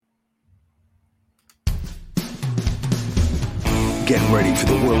Get ready for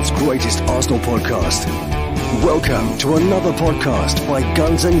the world's greatest Arsenal podcast. Welcome to another podcast by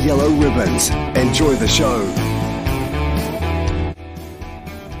Guns and Yellow Ribbons. Enjoy the show.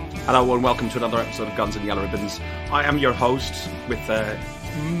 Hello and welcome to another episode of Guns and Yellow Ribbons. I am your host with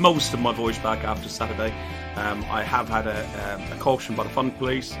most of my voice back after Saturday. I have had a caution by the Fun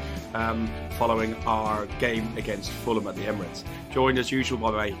Police following our game against Fulham at the Emirates. Joined as usual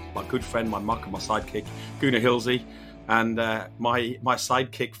by my good friend, my muck and my sidekick, Gunnar Hilsey. And my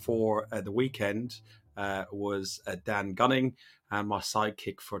sidekick for the weekend was Dan Gunning, and my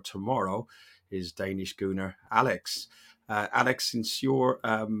sidekick for tomorrow is Danish Gunnar Alex. Alex, since you're,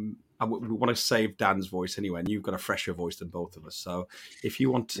 we want to save Dan's voice anyway, and you've got a fresher voice than both of us. So if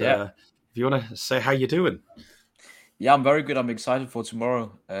you want to, say how you're doing. Yeah, I'm very good. I'm excited for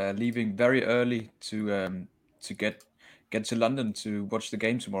tomorrow. Leaving very early to get to London to watch the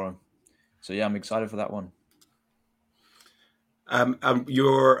game tomorrow. So yeah, I'm excited for that one.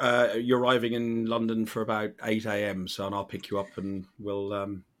 You're arriving in London for about 8 a.m. So and I'll pick you up, and we'll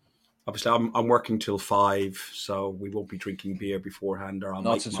obviously I'm working till 5, so we won't be drinking beer beforehand, or I'll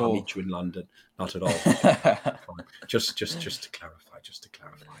meet you in London. Not at all. just to clarify.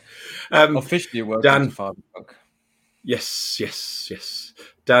 Officially working Dan, at 5 o'clock. Yes.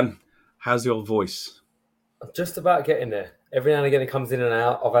 Dan, how's the old voice? I'm just about getting there. Every now and again it comes in and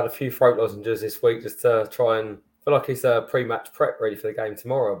out. I've had a few throat lozenges this week just to try and feel like it's a pre-match prep ready for the game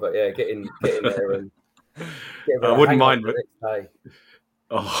tomorrow. But yeah, getting there and I wouldn't mind. The next day.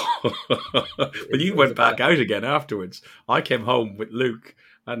 Oh, well, you went back out again afterwards. I came home with Luke,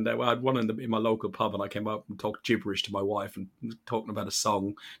 and I had one in my local pub, and I came up and talked gibberish to my wife and talking about a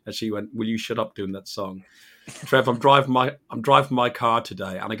song, and she went, "Will you shut up doing that song?" Trev, I'm driving my car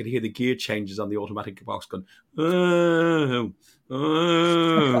today, and I could hear the gear changes on the automatic box going.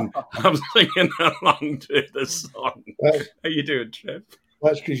 I'm singing along to the song. How you doing, Trev?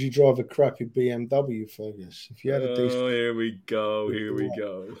 That's because you drive a crappy BMW, Fergus. If you had a decent... here we go.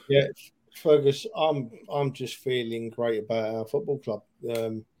 Yeah, Fergus, I'm just feeling great about our football club.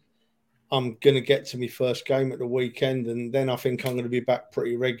 I'm going to get to my first game at the weekend, and then I think I'm going to be back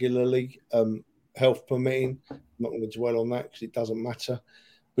pretty regularly, health permitting. I'm not going to dwell on that because it doesn't matter.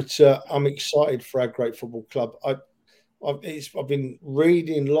 But I'm excited for our great football club. I've been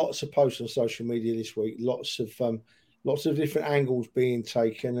reading lots of posts on social media this week, lots of different angles being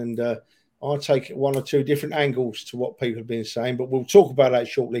taken, and I'll take one or two different angles to what people have been saying, but we'll talk about that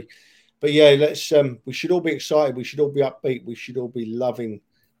shortly. But yeah, we should all be excited. We should all be upbeat. We should all be loving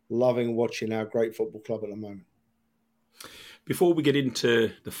watching our great football club at the moment. Before we get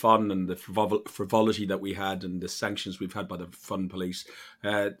into the fun and the frivolity that we had and the sanctions we've had by the Fun Police,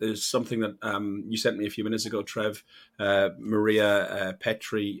 there's something that you sent me a few minutes ago, Trev. Maria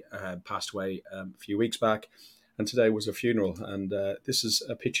Petri passed away a few weeks back. And today was a funeral, and this is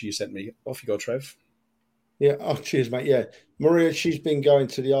a picture you sent me. Off you go, Trev. Yeah, cheers, mate. Yeah, Maria, she's been going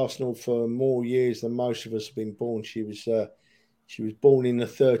to the Arsenal for more years than most of us have been born. She was born in the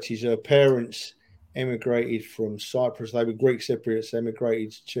 30s. Her parents emigrated from Cyprus. They were Greek Cypriots.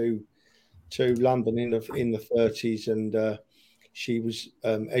 Emigrated to London in the 30s, and she was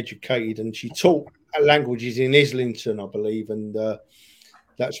educated, and she taught languages in Islington, I believe, and.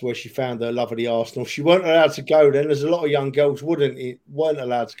 That's where she found her love of the Arsenal. She weren't allowed to go then, as a lot of young girls weren't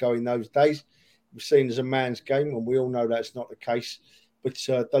allowed to go in those days. It was seen as a man's game, and we all know that's not the case. But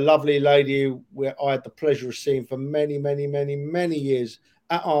the lovely lady who I had the pleasure of seeing for many, many, many, many years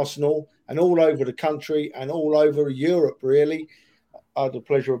at Arsenal and all over the country and all over Europe, really. I had the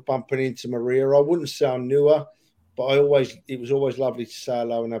pleasure of bumping into Maria. I wouldn't say I knew her, but it was always lovely to say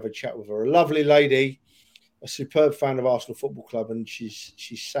hello and have a chat with her. A lovely lady. A superb fan of Arsenal Football Club, and she's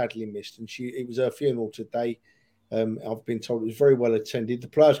sadly missed. And it was her funeral today. I've been told it was very well attended. The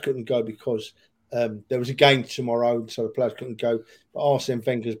players couldn't go because there was a game tomorrow, so the players couldn't go. But Arsene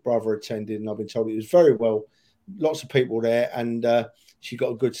Wenger's brother attended, and I've been told it was very well. Lots of people there, and she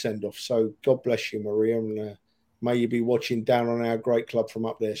got a good send off. So God bless you, Maria, and may you be watching down on our great club from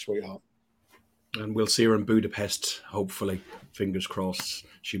up there, sweetheart. And we'll see her in Budapest, hopefully. Fingers crossed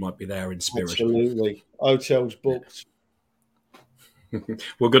she might be there in spirit. Absolutely. Hotels booked.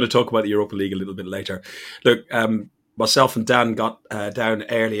 We're going to talk about the Europa League a little bit later. Look, myself and Dan got down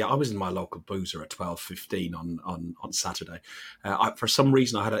early. I was in my local boozer at 12:15 on Saturday. For some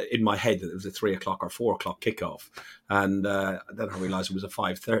reason, I had it in my head that it was a 3 o'clock or 4 o'clock kickoff. And then I realised it was a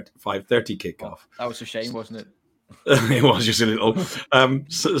 5:30 kickoff. That was a shame, wasn't it? It was just a little.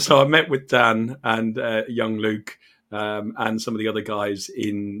 So I met with Dan and young Luke and some of the other guys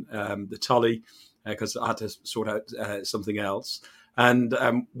in the Tully because I had to sort out something else. And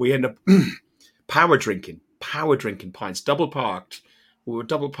we ended up power drinking power drinking pints, double parked. We were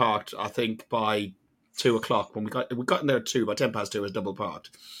double parked, I think, by 2:00 when we got in there at 2. By 2:10, it was double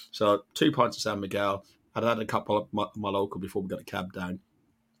parked. So 2 pints of San Miguel. I'd had a couple of my local before we got a cab down.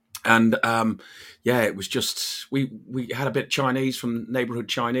 And it was just we had a bit of Chinese from neighbourhood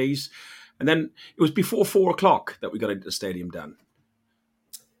Chinese, and then it was before 4:00 that we got into the stadium, Dan.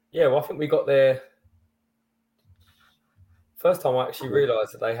 Yeah, well, I think we got there. First time I actually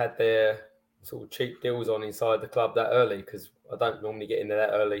realised that they had their sort of cheap deals on inside the club that early, because I don't normally get in there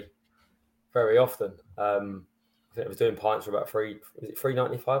that early very often. I think I was doing pints for about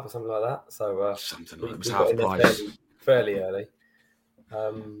 $3.95 or something like that. So something like it was we half got in there price. fairly early.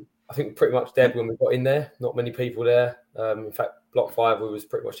 I think pretty much dead when we got in there. Not many people there. In fact, Block 5, we was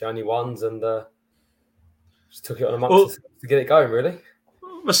pretty much the only ones, and just took it on amongst us to get it going, really.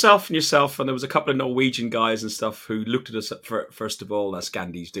 Myself and yourself, and there was a couple of Norwegian guys and stuff who looked at us first of all, as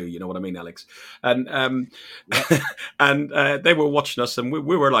Scandies do, you know what I mean, Alex? And and they were watching us, and we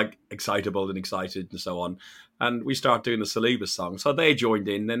were like excitable and excited and so on. And we started doing the Saliba song, so they joined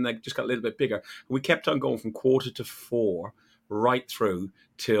in. Then they just got a little bit bigger. And we kept on going from 3:45 right through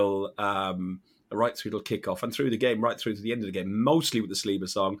till kickoff, and through the game, right through to the end of the game, mostly with the Saliba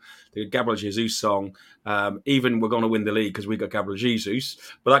song, the Gabriel Jesus song. Even we're going to win the league because we got Gabriel Jesus,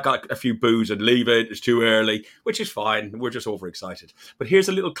 but that got a few boos and leave it's too early, which is fine. We're just overexcited. But here's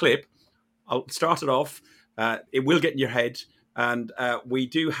a little clip. I'll start it off. It will get in your head, and we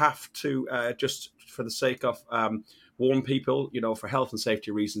do have to just for the sake of warn people, for health and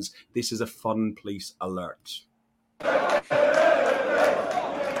safety reasons, this is a fun police alert.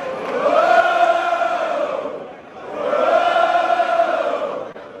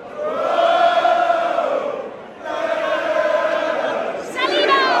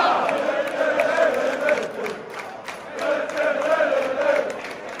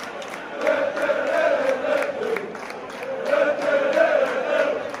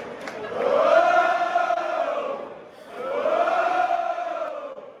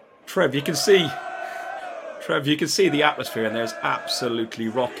 Trev, you can see the atmosphere, and there's absolutely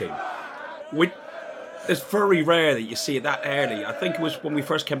rocking. It's very rare that you see it that early. I think it was when we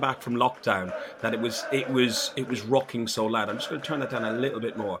first came back from lockdown that it was rocking so loud. I'm just going to turn that down a little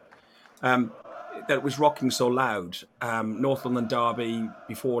bit more. That it was rocking so loud. North London derby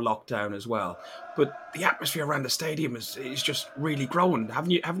before lockdown as well. But the atmosphere around the stadium is just really growing.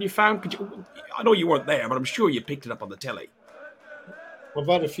 Haven't you found? I know you weren't there, but I'm sure you picked it up on the telly. I've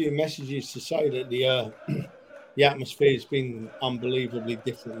had a few messages to say that the atmosphere has been unbelievably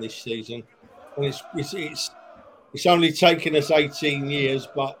different this season, and it's only taken us 18 years,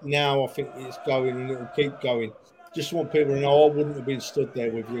 but now I think it's going and it'll keep going. Just want people to know I wouldn't have been stood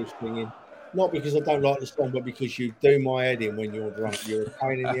there with you singing, not because I don't like the song, but because you do my head in when you're drunk. You're a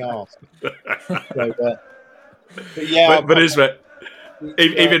pain in the arse. But yeah, but isn't it?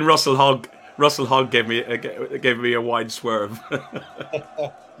 Even Russell Hogg gave me a wide swerve.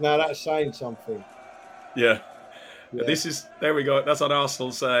 Now that's saying something. Yeah. There we go. That's on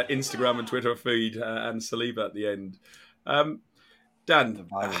Arsenal's Instagram and Twitter feed, and Saliba at the end. Dan,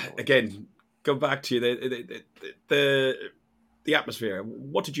 again, go back to you. The atmosphere.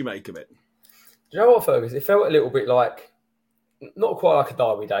 What did you make of it? Do you know what, Fergus? It felt a little bit like, not quite like a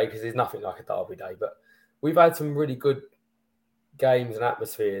derby day, because there's nothing like a derby day, but we've had some really good games and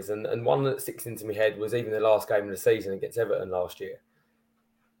atmospheres, and one that sticks into my head was even the last game of the season against Everton last year.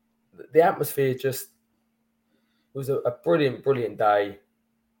 The atmosphere just was a brilliant day,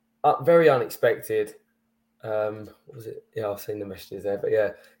 very unexpected. What was it? Yeah, I've seen the messages there, but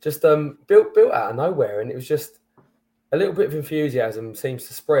yeah, just built out of nowhere, and it was just a little bit of enthusiasm seems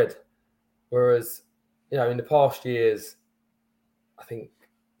to spread. Whereas, in the past years, I think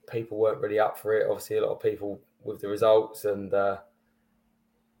people weren't really up for it. Obviously, a lot of people with the results and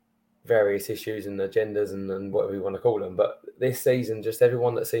various issues and agendas and whatever you want to call them. But this season, just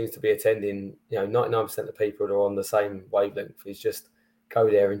everyone that seems to be attending, 99% of people are on the same wavelength. Is just go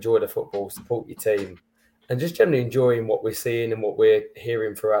there, enjoy the football, support your team, and just generally enjoying what we're seeing and what we're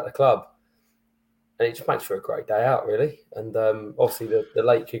hearing throughout the club. And it just makes for a great day out, really. And obviously the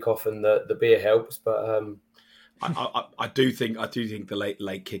late kickoff and the beer helps, but I do think the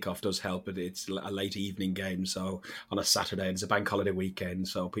late kickoff does help, but it's a late evening game, so on a Saturday, and it's a bank holiday weekend,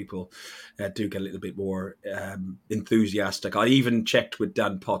 so people do get a little bit more enthusiastic. I even checked with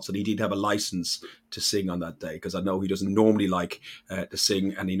Dan Potts, and he did have a license to sing on that day, because I know he doesn't normally like to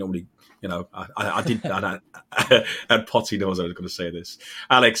sing, and he normally, I did, and Potts, he knows I was going to say this.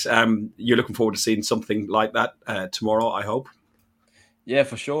 Alex, you're looking forward to seeing something like that tomorrow, I hope. Yeah,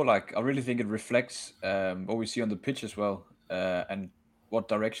 for sure. I really think it reflects what we see on the pitch as well, and what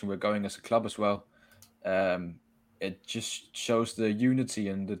direction we're going as a club as well. It just shows the unity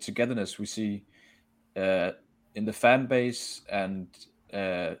and the togetherness we see in the fan base and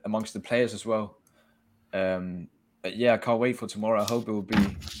amongst the players as well. But yeah, I can't wait for tomorrow. I hope it will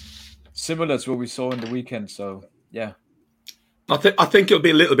be similar to what we saw in the weekend. So yeah, I think it'll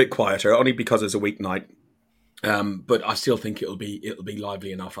be a little bit quieter, only because it's a weeknight. But I still think it'll be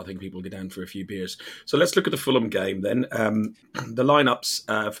lively enough. I think people will get down for a few beers. So let's look at the Fulham game then. The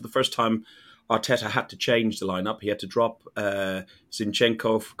lineups for the first time, Arteta had to change the lineup. He had to drop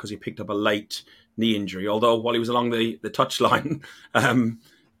Zinchenko because he picked up a late knee injury. Although while he was along the touchline,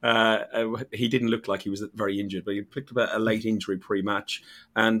 he didn't look like he was very injured, but he picked up a late injury pre-match.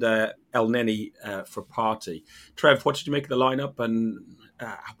 And El Neni for Partey. Trev, what did you make of the lineup, and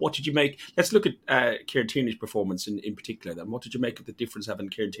what did you make? Let's look at Kieran Tierney's performance in particular. Then, what did you make of the difference having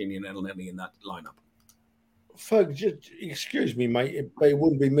Kieran Tierney and El Neni in that lineup? Ferg, just excuse me, mate, but it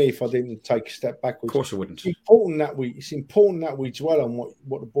wouldn't be me if I didn't take a step backwards. Of course, it wouldn't. It's important that we dwell on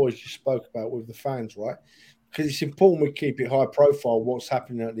what the boys just spoke about with the fans, right? Because it's important we keep it high profile. What's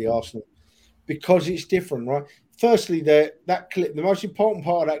happening at the Arsenal, because it's different, right? Firstly, that clip, the most important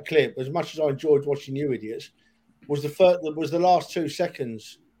part of that clip, as much as I enjoyed watching you idiots, was the last 2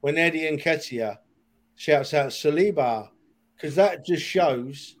 seconds when Eddie Nketiah shouts out Saliba, because that just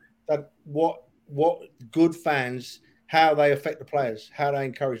shows that what good fans, how they affect the players, how they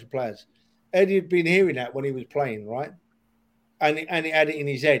encourage the players. Eddie had been hearing that when he was playing, right? And he had it in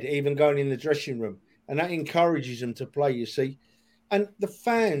his head, even going in the dressing room. And that encourages them to play, you see. And the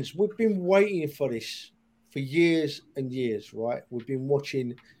fans, we've been waiting for this for years and years, right? We've been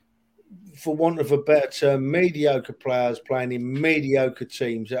watching, for want of a better term, mediocre players playing in mediocre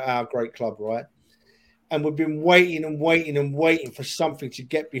teams at our great club, right? And we've been waiting and waiting and waiting for something to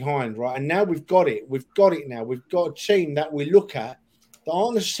get behind, right? And now we've got it. We've got it now. We've got a team that we look at that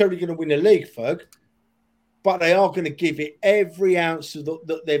aren't necessarily going to win the league, Ferg, but they are going to give it every ounce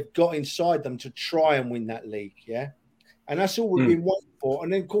that they've got inside them to try and win that league, yeah? And that's all we've been waiting for.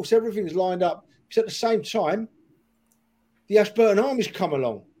 And then, of course, everything's lined up. Because at the same time, the Ashburton Army's come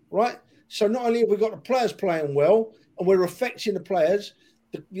along, right? So not only have we got the players playing well and we're affecting the players,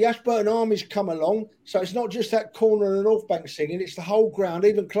 the Ashburton Army's come along. So it's not just that corner and the North Bank singing, it's the whole ground,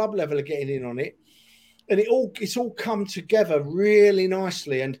 even club level are getting in on it. And it's all come together really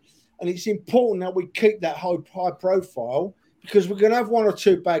nicely. And it's important that we keep that high profile, because we're going to have 1 or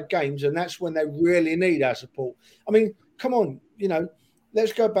 2 bad games, and that's when they really need our support. I mean, come on,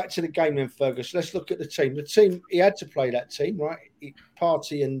 let's go back to the game then, Fergus. Let's look at the team. The team, he had to play that team, right?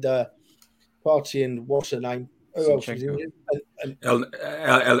 Partey and what's her name? Who else was in?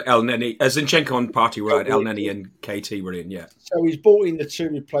 El Neni, Zinchenko and Partey were right. El Neni and KT were in, yeah. So he's brought in the 2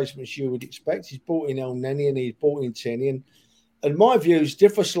 replacements you would expect. He's brought in El Neni and he's brought in Tierney. And my views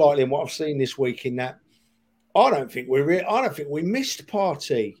differ slightly in what I've seen this week, in that I don't think we missed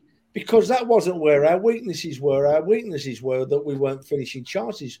Partey, because that wasn't where our weaknesses were. Our weaknesses were that we weren't finishing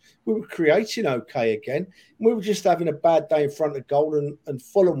chances. We were creating okay again. We were just having a bad day in front of goal, and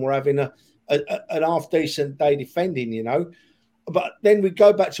Fulham were having an half-decent day defending, But then we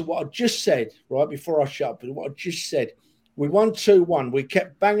go back to what I just said, right, before I shut up. What I just said. We won 2-1. We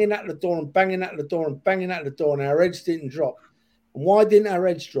kept banging at the door and banging at the door and banging at the door, and our heads didn't drop. And why didn't our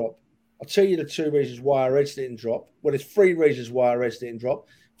heads drop? I'll tell you the 2 reasons why our heads didn't drop. Well, there's 3 reasons why our heads didn't drop.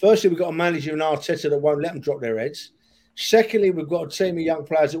 Firstly, we've got a manager in Arteta that won't let them drop their heads. Secondly, we've got a team of young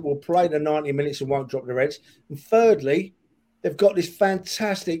players that will play the 90 minutes and won't drop their heads. And thirdly, they've got this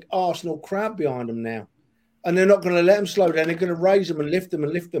fantastic Arsenal crowd behind them now. And they're not going to let them slow down. They're going to raise them and lift them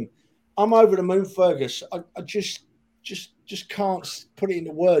and lift them. I'm over the moon, Fergus. I just can't put it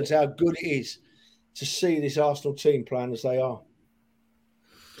into words how good it is to see this Arsenal team playing as they are.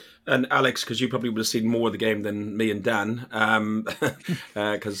 And Alex, because you probably would have seen more of the game than me and Dan,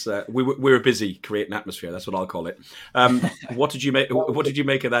 because we were busy creating atmosphere. That's what I'll call it. What did you make? What did you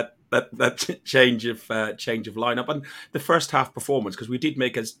make of that change of lineup and the first half performance? Because we did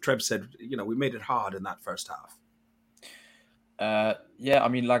make, as Trev said, we made it hard in that first half. Yeah, I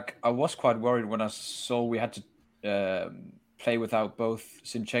mean, I was quite worried when I saw we had to play without both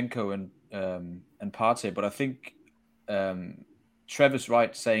Zinchenko and Partey, but I think. Trev is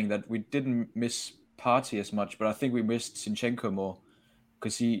right saying that we didn't miss Partey as much, but I think we missed Zinchenko more,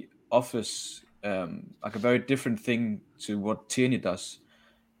 because he offers a very different thing to what Tierney does.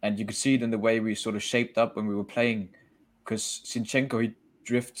 And you could see it in the way we sort of shaped up when we were playing, because Zinchenko, he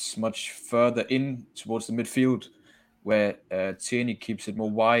drifts much further in towards the midfield, where Tierney keeps it more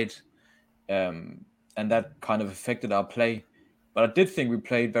wide, and that kind of affected our play. But I did think we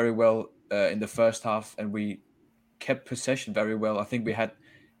played very well in the first half, and we kept possession very well. I think we had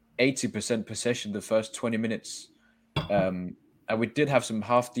 80% possession the first 20 minutes. And we did have some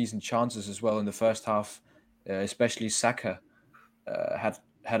half decent chances as well in the first half, especially Saka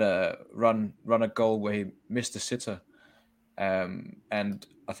had a run a goal where he missed a sitter. And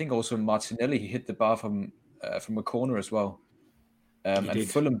I think also Martinelli, he hit the bar from a corner as well.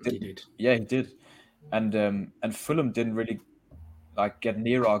 Fulham did. Yeah, he did. And Fulham didn't really get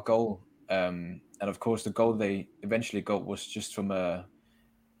near our goal. And of course, the goal they eventually got was just from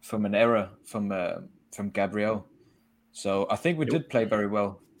an error from Gabriel. So I think we did play very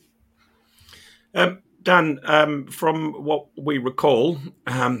well. Dan, from what we recall,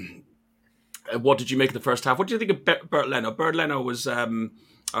 what did you make of the first half? What do you think of Bernd Leno? Bernd Leno was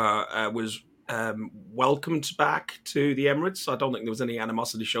welcomed back to the Emirates. I don't think there was any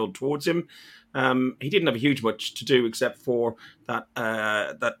animosity shown towards him. He didn't have a huge much to do except for that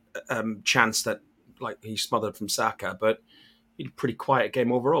chance that he smothered from Saka, but he had a pretty quiet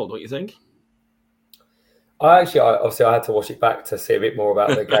game overall, don't you think? I had to watch it back to see a bit more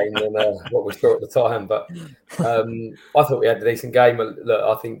about the game than what we saw at the time. But I thought we had a decent game. Look,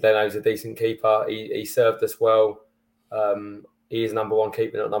 I think Leno's a decent keeper. He served us well. He is number one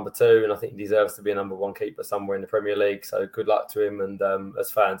keeper, not number two, and I think he deserves to be a number one keeper somewhere in the Premier League. So good luck to him. And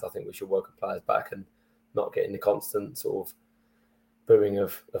as fans, I think we should welcome players back and not getting the constant sort of booing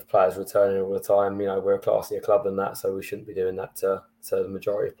of players returning all the time. You know, we're a classier club than that, so we shouldn't be doing that to the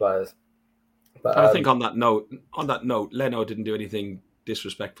majority of players. But I think on that note, Leno didn't do anything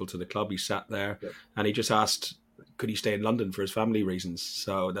disrespectful to the club. He sat there and he just asked, could he stay in London for his family reasons?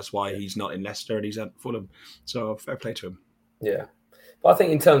 So that's why he's not in Leicester and he's at Fulham. So fair play to him. Yeah, but I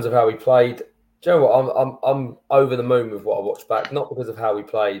think in terms of how we played, do you know what? I'm over the moon with what I watched back, not because of how we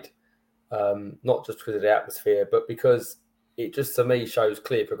played, not just because of the atmosphere, but because it just to me shows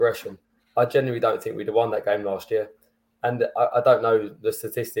clear progression. I genuinely don't think we'd have won that game last year. And I don't know the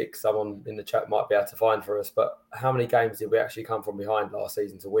statistics, someone in the chat might be able to find for us, but how many games did we actually come from behind last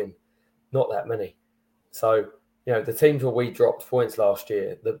season to win? Not that many. So, you know, the teams where we dropped points last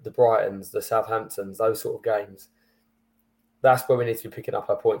year, the Brightons, the Southamptons, those sort of games, that's where we need to be picking up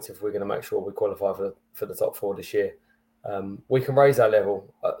our points if we're going to make sure we qualify for the top four this year. We can raise our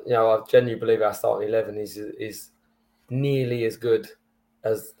level. You know, I genuinely believe our starting 11 is nearly as good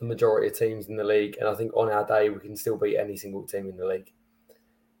as the majority of teams in the league, and I think on our day we can still beat any single team in the league.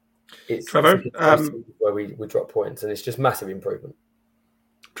 It's Trevor, where we drop points, and it's just massive improvement.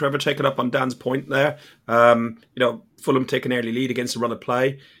 Trevor, taking up on Dan's point there. Fulham take an early lead against a run of play.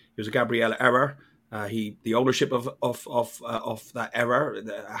 It was a Gabriel error. The ownership of that error,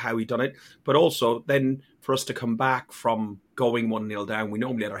 how he done it, but also then for us to come back from going 1-0 down, we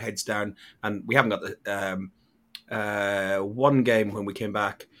normally had our heads down, and we haven't got the. One game when we came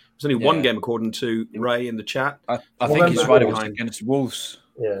back. It was only one game according to Ray in the chat. I think he's right. It was against Wolves.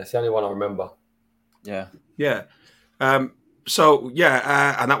 Yeah, it's the only one I remember. Yeah. Yeah. And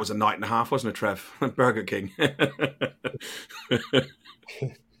that was a night and a half, wasn't it, Trev? Burger King.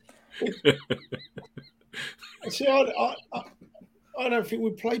 See, I don't think we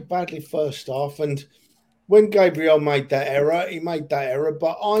played badly first half. And when Gabriel made that error, he made that error.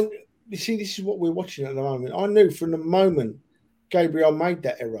 But you see, this is what we're watching at the moment. I knew from the moment Gabriel made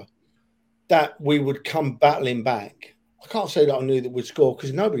that error that we would come battling back. I can't say that I knew that we'd score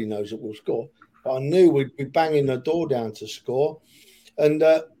because nobody knows that we'll score. But I knew we'd be banging the door down to score, and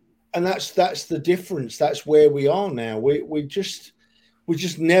that's the difference. That's where we are now. We're just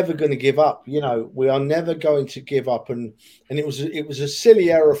never going to give up. You know, we are never going to give up. And it was a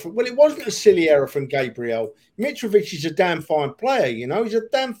silly error. It wasn't a silly error from Gabriel. Mitrovic is a damn fine player. You know, he's a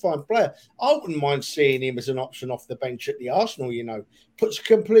damn fine player. I wouldn't mind seeing him as an option off the bench at the Arsenal. You know, puts a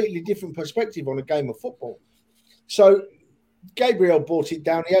completely different perspective on a game of football. So Gabriel brought it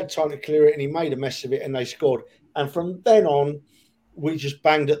down. He had time to clear it, and he made a mess of it, and they scored. And from then on, we just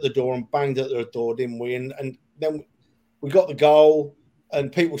banged at the door, didn't we? And then we got the goal. And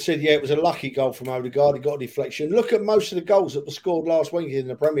people said, yeah, it was a lucky goal from Odegaard. He got a deflection. Look at most of the goals that were scored last week in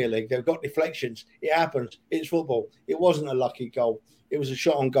the Premier League. They've got deflections. It happens. It's football. It wasn't a lucky goal. It was a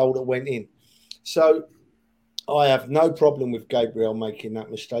shot on goal that went in. So I have no problem with Gabriel making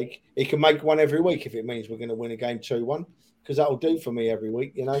that mistake. He can make one every week if it means we're going to win a game 2-1, because that'll do for me every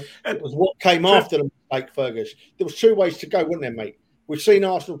week, you know. It was what came after the mistake, Fergus. There was two ways to go, wasn't there, mate? We've seen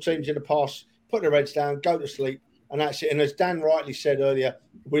Arsenal teams in the past put their heads down, go to sleep, and that's it. And as Dan rightly said earlier,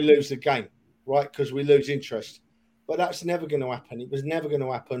 we lose the game, right? Because we lose interest. But that's never going to happen. It was never going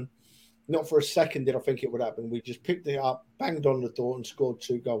to happen. Not for a second did I think it would happen. We just picked it up, banged on the door, and scored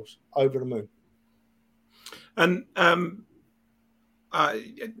 2 goals. Over the moon. And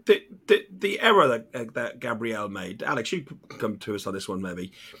The error that Gabriel made, Alex, you come to us on this one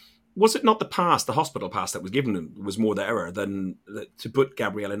maybe. Was it not the hospital pass that was given him was more the error than to put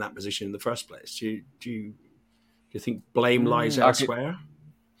Gabriel in that position in the first place? Do you think blame lies elsewhere?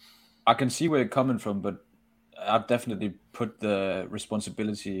 I can see where you're coming from, but I'd definitely put the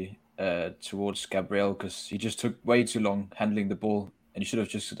responsibility towards Gabriel because he just took way too long handling the ball, and he should have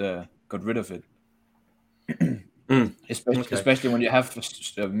just got rid of it. Especially when you have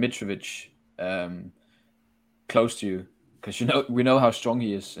Mitrovic close to you, because we know how strong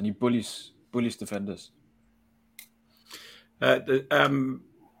he is, and he bullies defenders.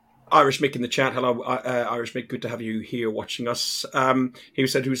 Irish Mick in the chat. Hello, Irish Mick. Good to have you here watching us. He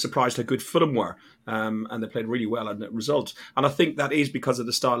said he was surprised how good Fulham were, and they played really well in the result. And I think that is because of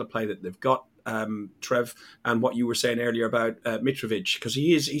the style of play that they've got, Trev, and what you were saying earlier about Mitrovic, because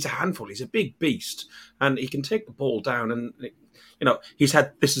he's a handful. He's a big beast, and he can take the ball down. And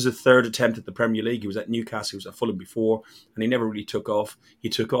this is a third attempt at the Premier League. He was at Newcastle, he was at Fulham before, and he never really took off. He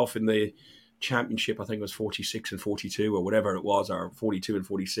took off in the Championship, I think it was 46 and 42 or whatever it was, or 42 and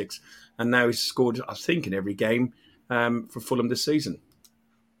 46, and now he's scored, I think, in every game for Fulham this season.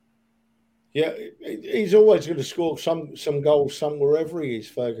 Yeah, he's always going to score some goals somewhere, wherever he is,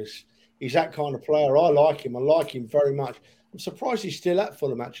 Fergus. He's that kind of player. I like him. I like him very much. I'm surprised he's still at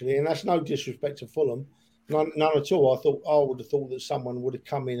Fulham, actually, and that's no disrespect to Fulham. None at all. I would have thought that someone would have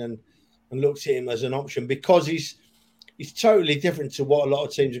come in and looked at him as an option, because he's totally different to what a lot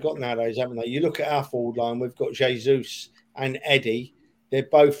of teams have got nowadays, haven't they? You look at our forward line, we've got Jesus and Eddie. They're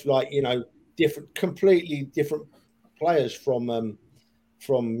both completely different players from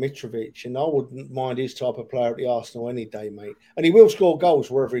Mitrovic, and I wouldn't mind his type of player at the Arsenal any day, mate. And he will score goals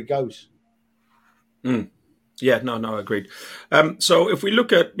wherever he goes. Yeah, no, agreed. So if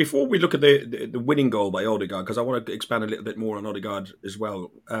before we look at the winning goal by Odegaard, because I want to expand a little bit more on Odegaard as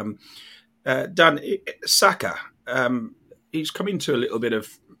well. Dan, Saka, he's come into a little bit of,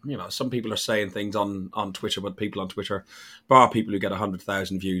 some people are saying things on Twitter, but people on Twitter, bar people who get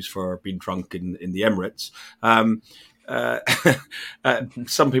 100,000 views for being drunk in the Emirates.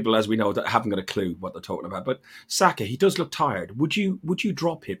 Some people, as we know, that haven't got a clue what they're talking about. But Saka, he does look tired. Would you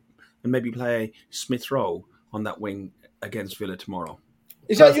drop him and maybe play Smith Rowe on that wing against Villa tomorrow?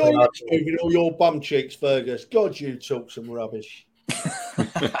 Is that your lips moving or your bum cheeks, Fergus? God, you talk some rubbish.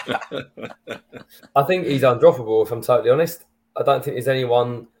 I think he's undroppable, if I'm totally honest. I don't think there's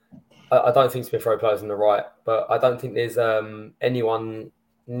anyone. I don't think Smith Rowe plays on the right, but I don't think there's anyone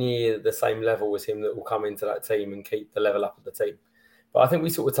near the same level as him that will come into that team and keep the level up of the team. But I think we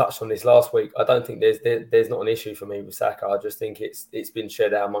sort of touched on this last week. I don't think there's not an issue for me with Saka. I just think it's been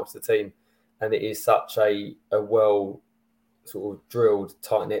shared out amongst the team, and it is such a well sort of drilled,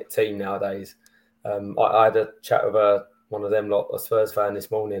 tight-knit team nowadays. I had a chat with one of them lot, a Spurs fan, this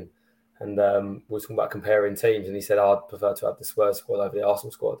morning, and we were talking about comparing teams, and he said, I'd prefer to have the Spurs squad over the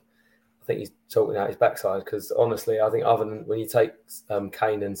Arsenal squad. I think he's talking out his backside, because honestly, I think other than when you take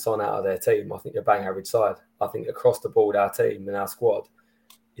Kane and Son out of their team, I think they're a bang average side. I think across the board, our team and our squad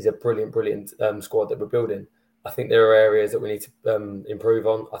is a brilliant squad that we're building. I think there are areas that we need to improve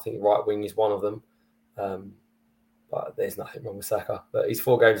on. I think right wing is one of them. But there's nothing wrong with Saka. But he's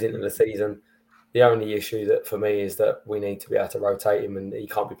 4 games into the season. The only issue that for me is that we need to be able to rotate him, and he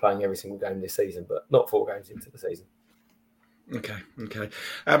can't be playing every single game this season, but not 4 games into the season. Okay.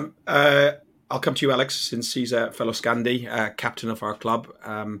 I'll come to you, Alex, since he's a fellow Scandi, captain of our club.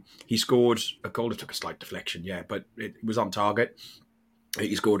 He scored a goal that took a slight deflection, but it was on target.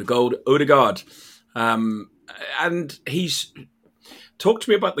 He scored a goal, Odegaard. And he's... Talk to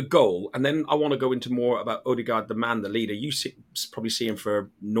me about the goal, and then I want to go into more about Odegaard, the man, the leader. You probably see him for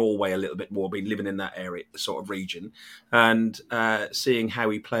Norway a little bit more, being living in that area, the sort of region, and seeing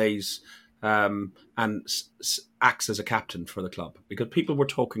how he plays and acts as a captain for the club. Because people were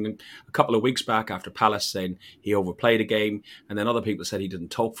talking a couple of weeks back after Palace saying he overplayed a game, and then other people said he didn't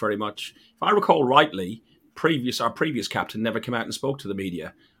talk very much. If I recall rightly, our previous captain never came out and spoke to the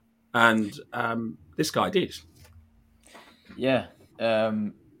media, and this guy did. Yeah.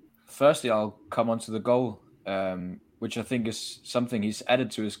 Firstly, I'll come on to the goal, which I think is something he's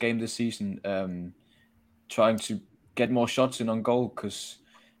added to his game this season, trying to get more shots in on goal, because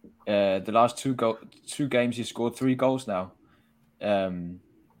the last two games he scored 3 goals now.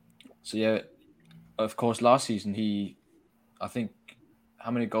 Of course, last season I think, how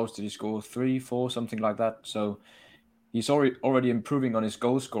many goals did he score? 3, 4, something like that. So he's already improving on his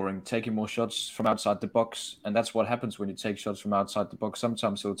goal scoring, taking more shots from outside the box. And that's what happens when you take shots from outside the box.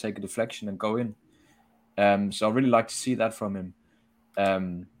 Sometimes he'll take a deflection and go in. So I really like to see that from him.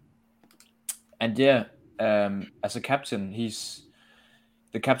 As a captain, he's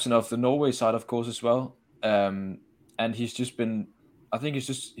the captain of the Norway side, of course, as well. And he's just been, I think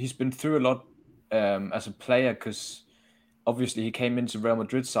he's been through a lot as a player, because obviously he came into Real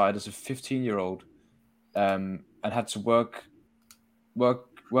Madrid side as a 15-year-old and had to work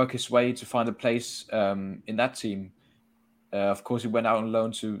his way to find a place in that team. Of course, he went out on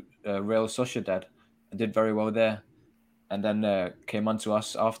loan to Real Sociedad and did very well there, and then came on to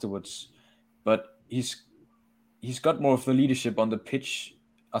us afterwards. But he's got more of the leadership on the pitch.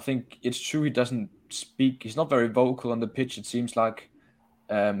 I think it's true he doesn't speak. He's not very vocal on the pitch, it seems like.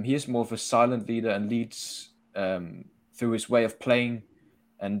 He is more of a silent leader and leads through his way of playing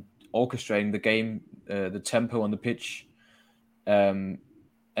and orchestrating the game, the tempo on the pitch. And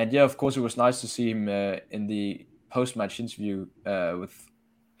yeah, of course, it was nice to see him in the post-match interview with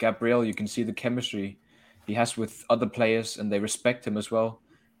Gabriel. You can see the chemistry he has with other players, and they respect him as well,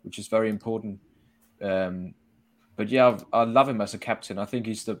 which is very important. But yeah, I love him as a captain. I think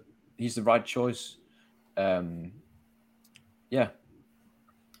he's the right choice. Yeah.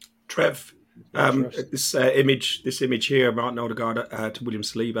 Trev, this image here, Martin Odegaard to William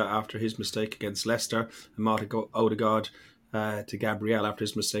Saliba after his mistake against Leicester, and Martin Odegaard to Gabriel after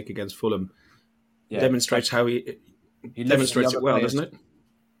his mistake against Fulham, demonstrates how he demonstrates it well, doesn't it?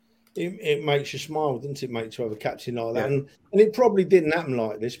 It makes you smile, doesn't it, mate, to have a captain like that? Yeah. And it probably didn't happen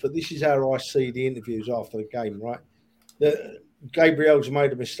like this, but this is how I see the interviews after the game, right? Gabriel's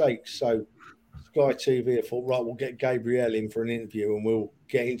made a mistake, so Sky TV thought, right, we'll get Gabriel in for an interview and we'll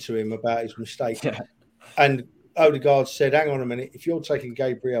get into him about his mistake. Yeah. And Odegaard said, hang on a minute, if you're taking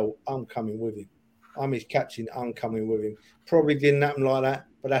Gabriel, I'm coming with him. I'm his captain, I'm coming with him. Probably didn't happen like that,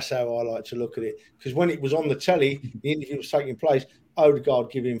 but that's how I like to look at it. Because when it was on the telly, the interview was taking place,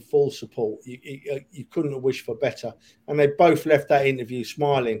 Odegaard giving full support. You couldn't have wished for better. And they both left that interview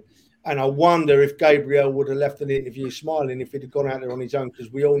smiling. And I wonder if Gabriel would have left an interview smiling if he'd have gone out there on his own, because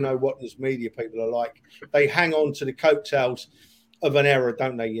we all know what these media people are like. They hang on to the coattails of an error,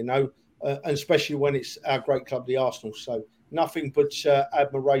 don't they, you know? And especially when it's our great club, the Arsenal. So nothing but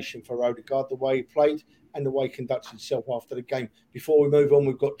admiration for Odegaard, the way he played and the way he conducted himself after the game. Before we move on,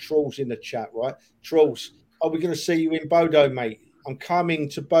 we've got Trulls in the chat, right? Trulls, are we going to see you in Bodo, mate? I'm coming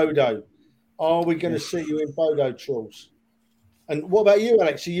to Bodo. Are we going to see you in Bodo, Trulls? And what about you,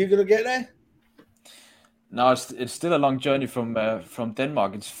 Alex? Are you going to get there? No, it's still a long journey from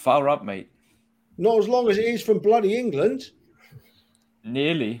Denmark. It's far up, mate. Not as long as it is from bloody England.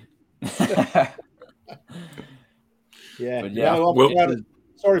 Nearly. Yeah. But yeah. No,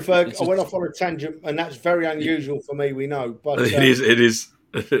 sorry, Ferg. I went off on a tangent, and that's very unusual for me, we know. But It is.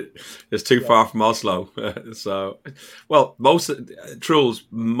 It's too far from Oslo. So, well, most of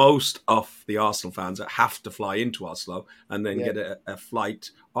the Arsenal fans have to fly into Oslo and then get a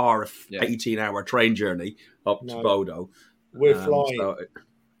flight or a 18-hour train journey up to Bodo. We're flying.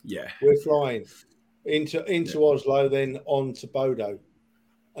 We're flying into Oslo, then on to Bodo.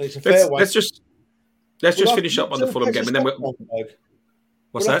 And it's a fair way. Let's just finish up on the Fulham game, and then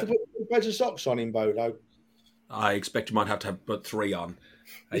what's that? Have to put better socks on in Bodo. I expect you might have to put 3 on.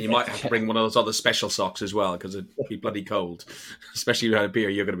 And you might have to bring one of those other special socks as well, because it'd be bloody cold, especially if you had a beer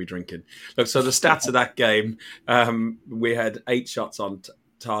you're going to be drinking. Look, so the stats of that game, we had 8 shots on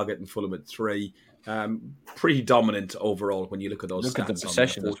target and Fulham at 3. Pretty dominant overall when you look at those stats. Look at the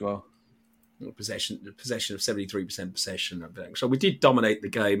possession as well. Possession of 73% possession. So we did dominate the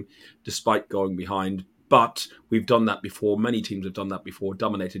game despite going behind. But we've done that before. Many teams have done that before,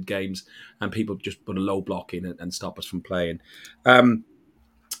 dominated games, and people just put a low block in and stop us from playing. Dan,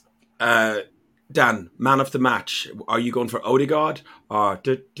 man of the match. Are you going for Odegaard or? I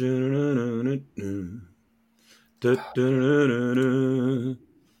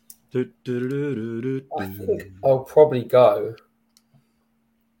think I'll probably go.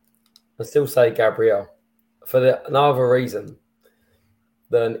 I still say Gabriel for another reason.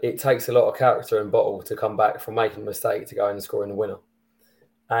 Then it takes a lot of character and bottle to come back from making a mistake to go in and scoring the winner.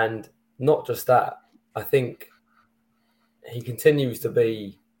 And not just that, I think he continues to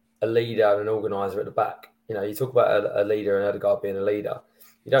be a leader and an organiser at the back. You know, you talk about a leader and Odegaard being a leader.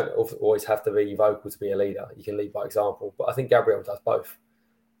 You don't always have to be vocal to be a leader. You can lead by example. But I think Gabriel does both.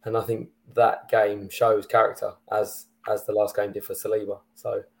 And I think that game shows character as the last game did for Saliba.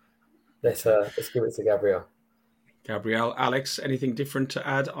 So let's give it to Gabriel. Gabriel, Alex, anything different to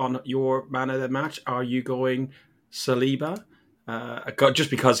add on your man of the match? Are you going Saliba? Just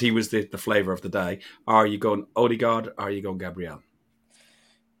because he was the flavour of the day. Are you going Odegaard? Are you going Gabriel?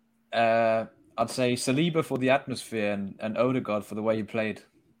 I'd say Saliba for the atmosphere and Odegaard for the way he played.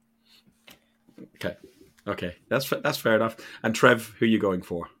 Okay, that's fair enough. And Trev, who are you going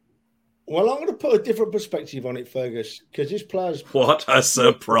for? Well, I'm going to put a different perspective on it, Fergus, because this player's... What a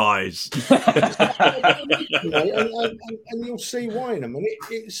surprise. and you'll see why in a minute.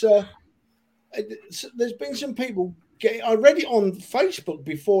 There's been some people... I read it on Facebook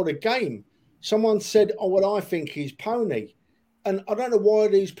before the game. Someone said, what I think he's pony. And I don't know why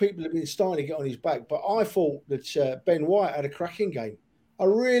these people have been starting to get on his back, but I thought that Ben White had a cracking game. I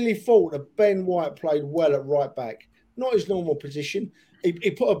really thought that Ben White played well at right back. Not his normal position.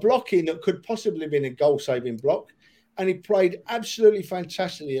 He put a block in that could possibly have been a goal-saving block, and he played absolutely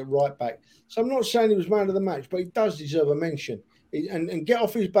fantastically at right back. So I'm not saying he was man of the match, but he does deserve a mention. And get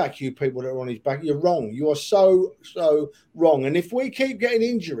off his back, you people that are on his back. You're wrong. You are so wrong. And if we keep getting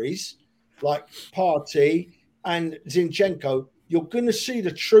injuries like Partey and Zinchenko, you're going to see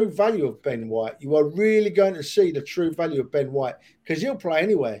the true value of Ben White. You are really going to see the true value of Ben White because he'll play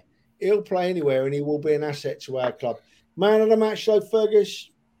anywhere. He'll play anywhere, and he will be an asset to our club. Man of the match, though,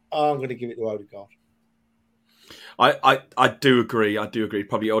 Fergus, I'm going to give it to Odegaard. I do agree.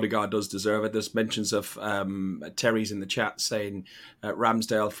 Probably Odegaard does deserve it. There's mentions of Terry's in the chat saying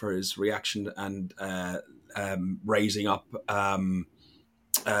Ramsdale for his reaction and raising up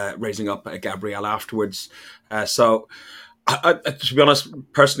Gabriel afterwards. So, to be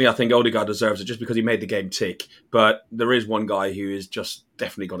honest, personally, I think Odegaard deserves it just because he made the game tick. But there is one guy who is just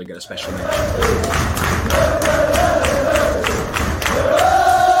definitely going to get a special mention.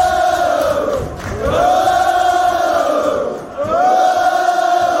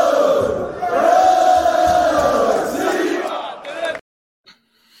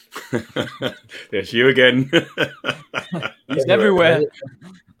 There's you again. He's everywhere.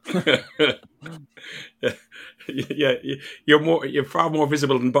 Yeah, you're far more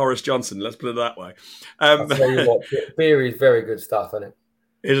visible than Boris Johnson. Let's put it that way. I'll tell you what, beer is very good stuff, isn't it?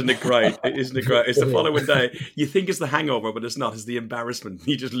 Isn't it great? It's the following day. You think it's the hangover, but it's not. It's the embarrassment.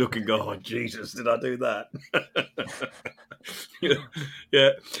 You just look and go, "Oh Jesus, did I do that?" Yeah.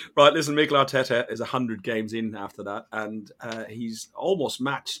 Right. Listen, Mikel Arteta is 100 games in after that, and he's almost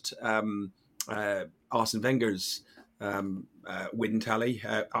matched Arsene Wenger's win tally.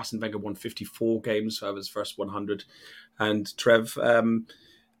 Arsene Wenger won 54 games of his first 100, and Trev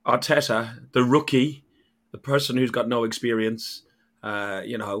Arteta, the rookie, the person who's got no experience.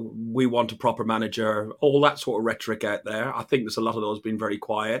 We want a proper manager, all that sort of rhetoric out there. I think there's a lot of those being very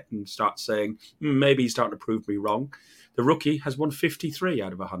quiet and start saying, maybe he's starting to prove me wrong. The rookie has won 53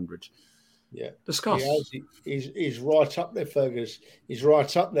 out of 100. Yeah. Discuss. He's right up there, Fergus. He's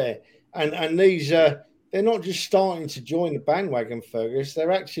right up there. And these, they're not just starting to join the bandwagon, Fergus.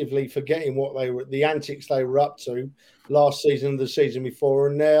 They're actively forgetting the antics they were up to last season and the season before.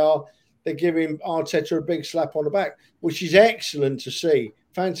 And they're giving Arteta a big slap on the back, which is excellent to see,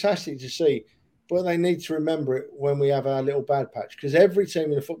 fantastic to see. But they need to remember it when we have our little bad patch, because every team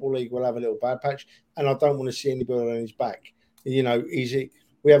in the Football League will have a little bad patch, and I don't want to see anybody on his back. We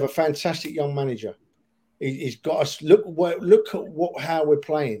have a fantastic young manager. He's got us. Look at how we're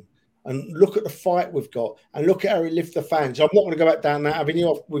playing, and look at the fight we've got, and look at how he lifts the fans. I'm not going to go back down that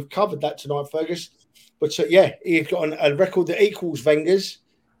avenue. We've covered that tonight, Fergus. But he's got a record that equals Wenger's.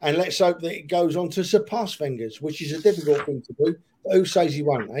 And let's hope that it goes on to surpass Wenger's, which is a difficult thing to do. But who says he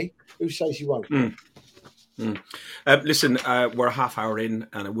won't, eh? Who says he won't? Listen, we're a half hour in,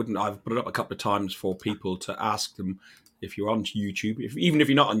 and I've put it up a couple of times for people to ask them if you're on YouTube, even if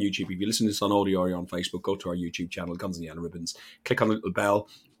you're not on YouTube, if you listen to this on audio or you're on Facebook, go to our YouTube channel, Guns and Yellow Ribbons, click on the little bell.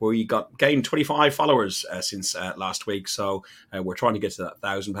 We gained 25 followers since last week, so we're trying to get to that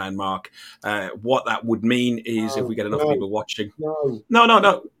 £1,000 mark. What that would mean is if we get enough people watching.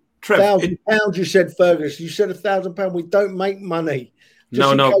 No. Trev, £1,000, you said, Fergus. You said £1,000. We don't make money.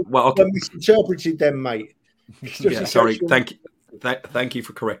 Well, okay. I misinterpreted them, mate. Yeah, sorry. Thank you. Thank you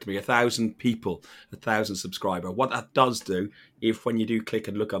for correcting me. 1,000 people, 1,000 subscriber. What that does do, if when you do click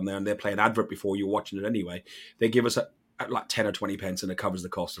and look on there and they play an advert before you're watching it anyway, they give us like 10 or 20 pence and it covers the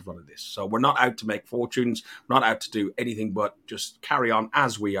cost of running this. So we're not out to make fortunes. We're not out to do anything but just carry on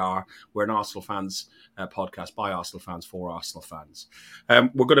as we are. We're an Arsenal fans podcast by Arsenal fans for Arsenal fans.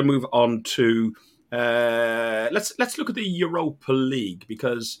 We're going to move on to let's look at the Europa League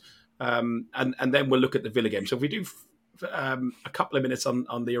because and then we'll look at the Villa game. So if we do a couple of minutes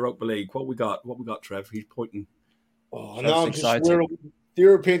on the Europa League, what we got, Trev? He's pointing. Oh no, the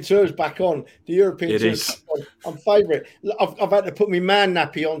European Tour's back on. The European Tour's back on. I'm favourite. I've had to put my man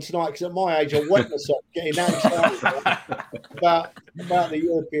nappy on tonight because at my age I wet myself getting that excited about the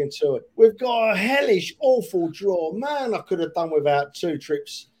European Tour. We've got a hellish, awful draw. Man, I could have done without 2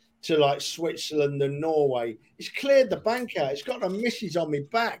 trips to like Switzerland and Norway. It's cleared the bank out. It's got the misses on me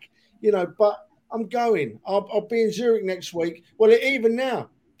back, but I'm going. I'll be in Zurich next week. Well, even now,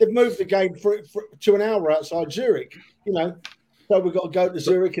 they've moved the game to an hour outside Zurich. You know, so we've got to go to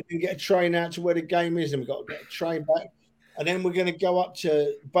Zurich and then get a train out to where the game is, and we've got to get a train back. And then we're going to go up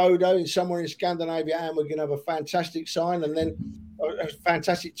to Bodo and somewhere in Scandinavia, and we're going to have a fantastic sign and then a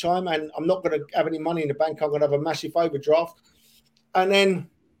fantastic time. And I'm not going to have any money in the bank. I'm going to have a massive overdraft. And then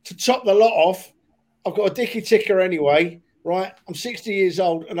to top the lot off, I've got a dicky ticker anyway, right? I'm 60 years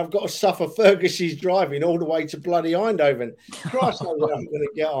old and I've got to suffer Fergus's driving all the way to bloody Eindhoven. Christ, I'm going to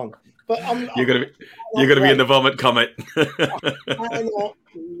get on. But you're going to be in the vomit comet. I cannot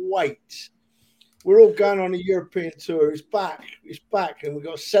wait. We're all going on a European tour. It's back, and we've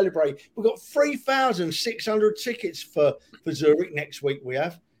got to celebrate. We've got 3,600 tickets for Zurich next week. We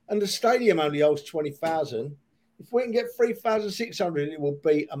have, and the stadium only holds 20,000. If we can get 3,600, it will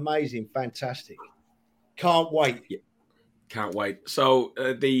be amazing, fantastic. Can't wait. Yeah. Can't wait. So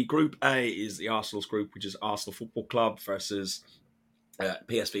the Group A is the Arsenal's group, which is Arsenal Football Club versus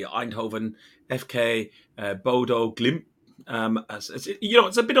PSV Eindhoven, FK Bodo Glimt.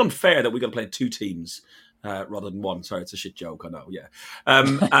 It's a bit unfair that we're going to play two teams rather than one. Sorry, it's a shit joke, I know. Yeah,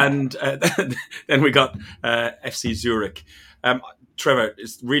 and then we got FC Zurich. Trevor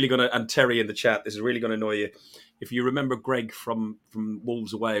is really going to, and Terry in the chat, this is really going to annoy you. If you remember Greg from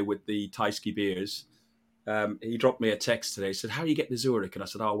Wolves Away with the Tyskie beers, he dropped me a text today. He said, "How are you getting to Zurich?" And I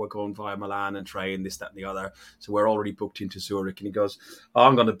said, "Oh, we're going via Milan and train, this, that, and the other. So we're already booked into Zurich." And he goes, "Oh,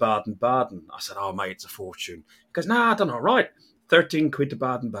 I'm going to Baden-Baden." I said, "Oh, mate, it's a fortune." He goes, "Nah, I don't know, right. 13 quid to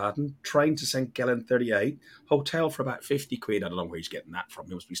Baden-Baden, train to St. Gallen 38, hotel for about 50 quid. I don't know where he's getting that from.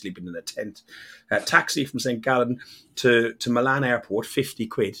 He must be sleeping in a tent. Taxi from St. Gallen to Milan airport, 50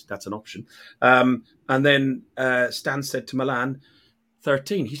 quid. That's an option. And then Stansted to Milan,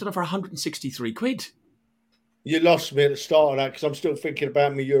 13. He's done it for 163 quid. You lost me at the start of that because I'm still thinking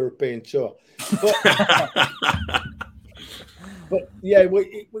about my European tour. But, but yeah,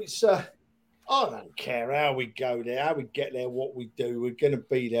 it's I don't care how we go there, how we get there, what we do. We're going to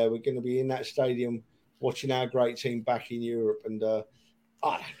be there. We're going to be in that stadium watching our great team back in Europe. And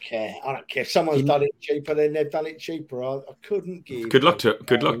I don't care. Someone's done it cheaper, then they've done it cheaper. I couldn't give. Good luck to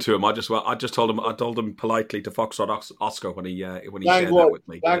him. I just told him politely to Foxtrot Oscar when he shared that with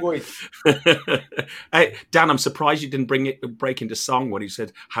me. Hey, Dan, I'm surprised you didn't break into song when he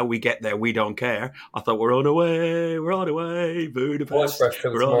said, "How we get there, we don't care." I thought we're on our way, Budapest. Voice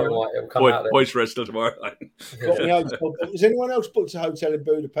wrestle tomorrow night. Has anyone else booked a hotel in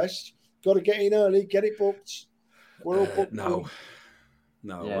Budapest? Got to get in early, get it booked. We're all booked.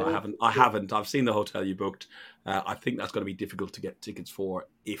 No, yeah. I haven't. I've seen the hotel you booked. I think that's going to be difficult to get tickets for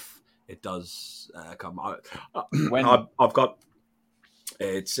if it does come. I've got.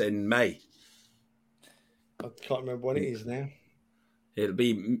 It's in May. I can't remember when it is now. It'll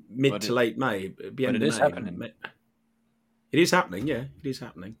be mid to late May. It'll be end of May. Happening. It is happening. Yeah, it is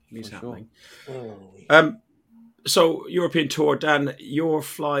happening. It is happening. Sure. So European tour, Dan. You're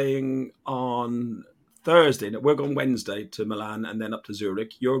flying on Thursday. We're going Wednesday to Milan and then up to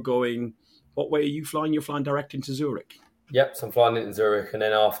Zurich. You're going. What way are you flying? You're flying direct into Zurich. Yep, so I'm flying into Zurich, and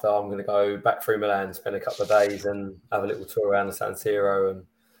then after I'm going to go back through Milan, spend a couple of days, and have a little tour around the San Siro and a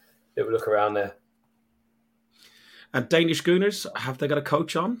little look around there. And Danish Gooners, have they got a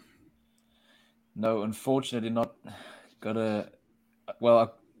coach on? No, unfortunately not.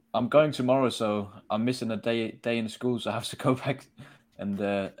 Well, I'm going tomorrow, so I'm missing a day in school, so I have to go back and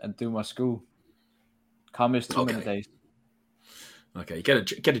do my school. Can't miss too many days. Okay, get a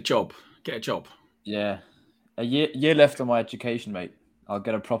job. Get a job. Yeah, a year left on my education, mate. I'll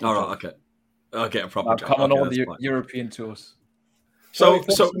get a proper job. Right, okay. I'll get a proper job. I'll come on all the European tours. So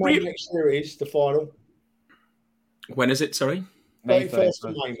next series, the final. When is it? Sorry, May 31st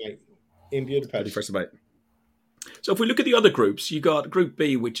of May, mate, in Budapest. 31st of May. So if we look at the other groups, you got Group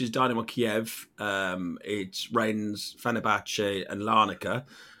B, which is Dynamo Kiev. It's Rennes, Fenerbahce, and Larnaca.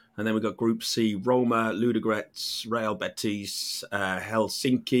 And then we've got Group C, Roma, Ludogorets, Real Betis,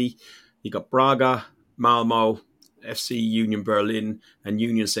 Helsinki. You got Braga, Malmo, FC Union Berlin, and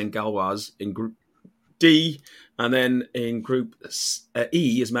Union St. Galois in Group D. And then in Group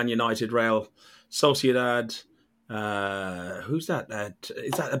E is Man United, Real Sociedad. Who's that?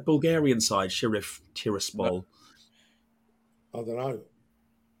 Is that a Bulgarian side, Sheriff Tiraspol? I don't know.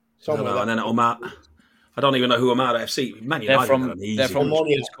 And then Omar. I don't even know who Omar FC. Man United. They're from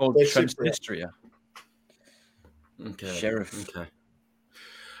it's called Transnistria. Okay. Sheriff. Okay.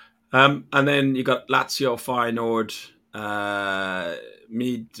 And then you got Lazio, Feyenoord,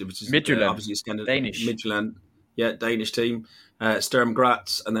 which is Midtjylland. Obviously Scandinavian. Danish. Midtjylland. Yeah, Danish team. Sturm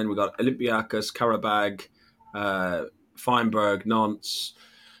Graz, and then we got Olympiacos, Karabag, Feinberg, Nantes,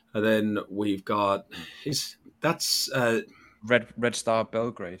 and then we've got Red Star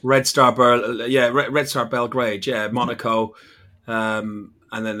Belgrade. Red Star Belgrade, Monaco, and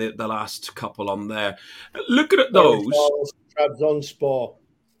then the last couple on there. Looking at those, Trabzonspor.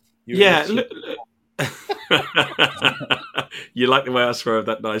 Yeah, you like the way I swerved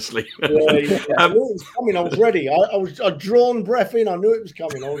that nicely. I knew it was coming. I was ready. I'd drawn breath in. I knew it was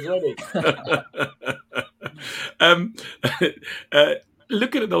coming. I was ready.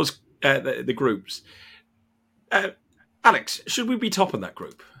 Looking at those the groups, Alex, should we be topping that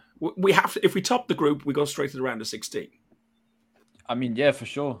group? We have to. If we top the group, we go straight to the round of 16. I mean, yeah, for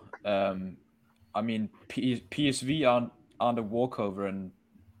sure. I mean, PSV aren't a walkover, and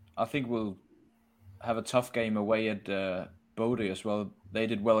I think we'll have a tough game away at Bode as well. They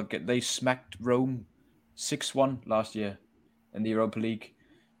did well. They smacked Rome 6-1 last year in the Europa League.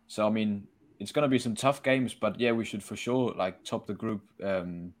 So, I mean, it's going to be some tough games, but yeah, we should for sure top the group.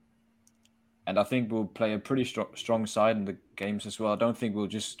 And I think we'll play a pretty strong side in the games as well. I don't think we'll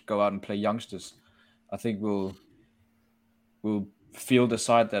just go out and play youngsters. I think we'll field a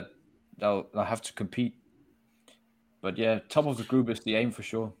side that they'll have to compete. But yeah, top of the group is the aim for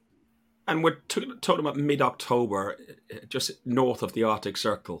sure. And we're talking about mid-October, just north of the Arctic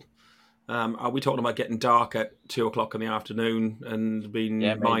Circle. Are we talking about getting dark at 2:00 in the afternoon and being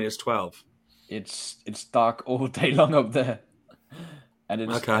minus 12? It's dark all day long up there, and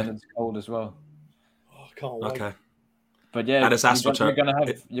it's cold as well. Oh, I can't wait. Okay. But yeah, and it's AstroTurf.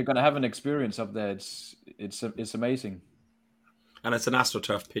 You're gonna have an experience up there. It's amazing. And it's an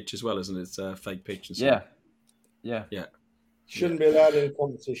AstroTurf pitch as well, isn't it? It's a fake pitch. And stuff. Yeah. Shouldn't be allowed in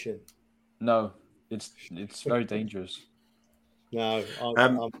competition. No, it's very dangerous. No,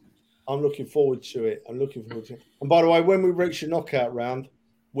 I'm looking forward to it. And by the way, when we reach the knockout round,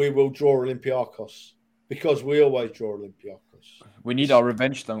 we will draw Olympiacos because we always draw Olympiacos. We need our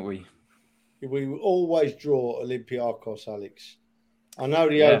revenge, don't we? We will always draw Olympiacos, Alex. I know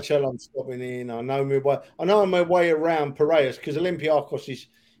the hotel I'm stopping in. I know my way around Piraeus because Olympiacos is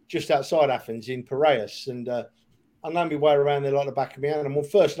just outside Athens in Piraeus, and I know my way around there like the back of my hand. I'm on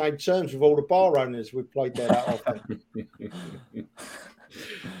first name terms with all the bar owners. We've played there that often.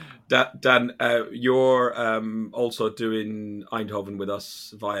 Dan, you're also doing Eindhoven with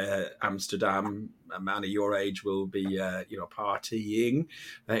us via Amsterdam. A man of your age will be, partying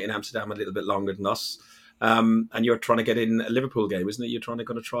in Amsterdam a little bit longer than us. And you're trying to get in a Liverpool game, isn't it? You're going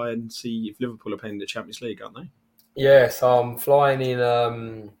to try and see if Liverpool are playing the Champions League, aren't they? Yes, I'm flying in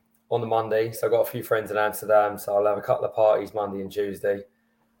on the Monday. So I've got a few friends in Amsterdam. So I'll have a couple of parties Monday and Tuesday.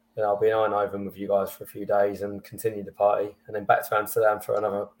 Then I'll be in Eindhoven with you guys for a few days and continue the party. And then back to Amsterdam for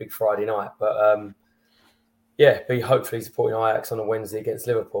another big Friday night. But be hopefully supporting Ajax on a Wednesday against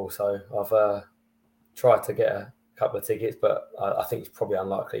Liverpool. So I've tried to get a couple of tickets, but I think it's probably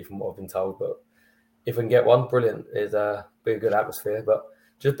unlikely from what I've been told. But if we can get one, brilliant. It'd be a good atmosphere. But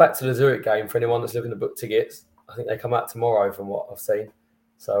just back to the Zurich game, for anyone that's looking to book tickets, I think they come out tomorrow from what I've seen.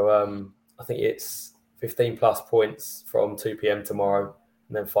 So I think it's 15 plus points from 2 p.m. tomorrow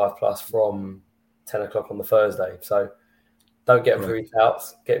and then 5 plus from 10 o'clock on the Thursday. So don't get them for each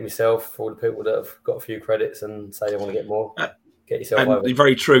outs. Get them yourself for all the people that have got a few credits and say they want to get more. Get yourself over.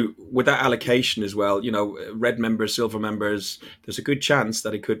 Very true. With that allocation as well, red members, silver members, there's a good chance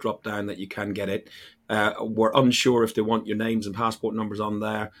that it could drop down that you can get it. We're unsure if they want your names and passport numbers on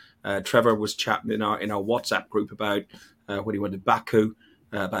there. Trevor was chatting in our WhatsApp group about when he went to Baku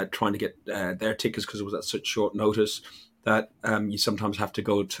about trying to get their tickets because it was at such short notice that you sometimes have to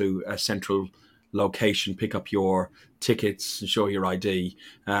go to a central location, pick up your tickets and show your ID.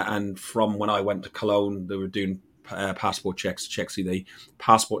 And from when I went to Cologne, they were doing passport checks to check see the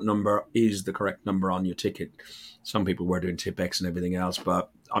passport number is the correct number on your ticket. Some people were doing Tipex and everything else,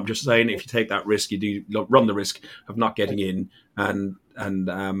 but I'm just saying if you take that risk, you do run the risk of not getting in and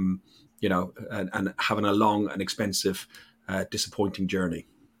having a long and expensive, disappointing journey.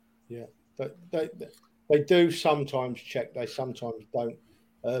 Yeah, they do sometimes check. They sometimes don't.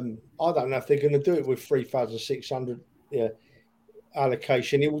 I don't know if they're going to do it with 3,600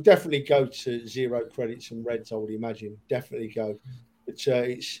 allocation. It will definitely go to 0 credits and reds, I would imagine. Definitely go. But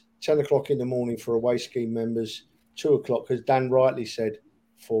it's 10 o'clock in the morning for away scheme members, 2 o'clock, as Dan rightly said,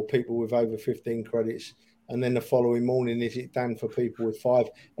 for people with over 15 credits. And then the following morning, is it Dan for people with 5?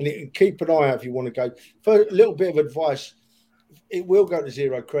 And keep an eye out if you want to go. For a little bit of advice, it will go to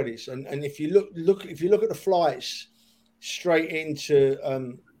 0 credits. And if you look at the flights straight into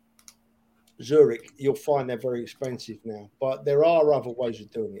Zurich, you'll find they're very expensive now. But there are other ways of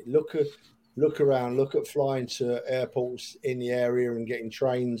doing it. Look around, look at flying to airports in the area and getting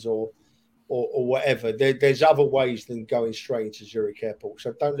trains or whatever. There's other ways than going straight into Zurich Airport.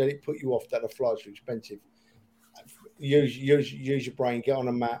 So don't let it put you off that the flights are expensive. use your brain, get on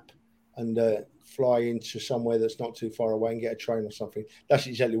a map, and fly into somewhere that's not too far away and get a train or something. That's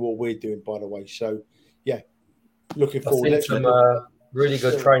exactly what we're doing, by the way. So, yeah, looking forward. I've seen some really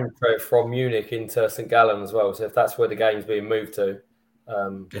good train trip from Munich into St. Gallen as well. So if that's where the game's being moved to,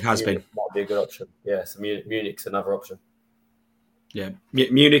 it has Munich been. might be a good option. Yeah, so Munich's another option. Yeah,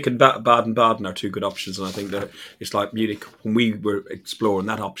 Munich and Baden-Baden are two good options, and I think that it's like Munich, when we were exploring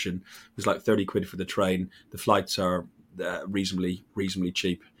that option, it was like 30 quid for the train. The flights are reasonably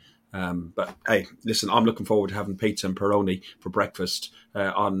cheap. But hey, listen, I'm looking forward to having pizza and Peroni for breakfast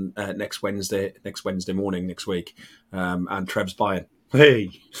on next Wednesday morning next week, and Trev's buying. Hey.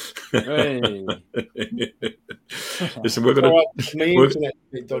 Listen, we're gonna. My internet's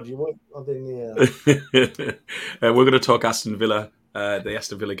a bit dodgy. What? I didn't hear. We're going to talk Aston Villa. The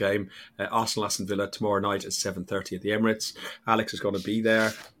Aston Villa game, Arsenal-Aston Villa tomorrow night at 7:30 at the Emirates. Alex is going to be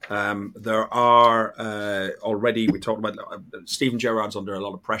there. There are already, we talked about Steven Gerrard's under a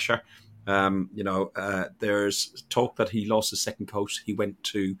lot of pressure. There's talk that he lost his second coach. He went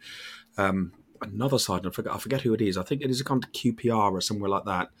to another side, and I forget who it is. I think it is gone to QPR or somewhere like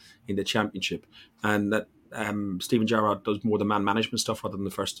that in the Championship, and that Steven Gerrard does more the man management stuff rather than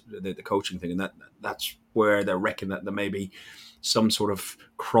the coaching thing, and that's where they reckon that there may be some sort of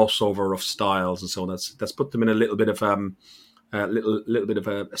crossover of styles and so on. That's put them in a little bit of little bit of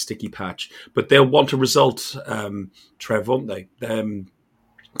a sticky patch. But they'll want a result, Trev, won't they?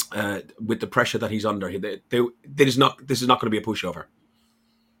 With the pressure that he's under, this is not going to be a pushover.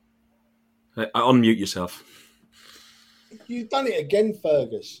 Unmute yourself. You've done it again,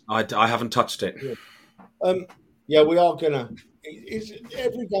 Fergus. I haven't touched it. Yeah, we are gonna.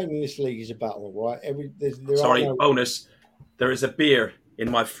 Every game in this league is a battle, right? Bonus. There is a beer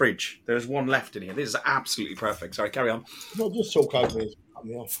in my fridge. There's one left in here. This is absolutely perfect. Sorry, carry on. No, just talk over it. Cut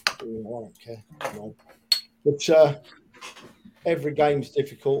me off. I don't care. No. But every game's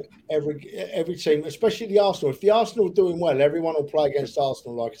difficult. Every team, especially the Arsenal. If the Arsenal are doing well, everyone will play against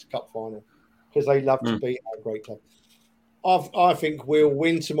Arsenal like it's a cup final because they love to beat our great club. I think we'll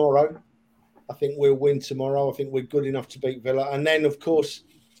win tomorrow. I think we're good enough to beat Villa. And then, of course,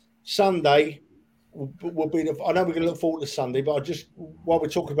 Sunday will be I know we're going to look forward to Sunday, but while we're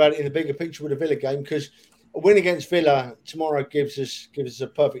talking about it in the bigger picture with the Villa game, because a win against Villa tomorrow gives us a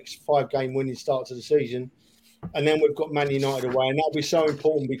perfect 5-game winning start to the season. And then we've got Man United away. And that'll be so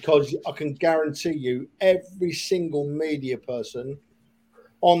important because I can guarantee you every single media person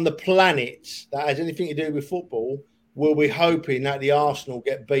on the planet that has anything to do with football will be hoping that the Arsenal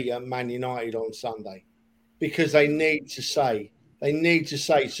get beat at Man United on Sunday because they need to say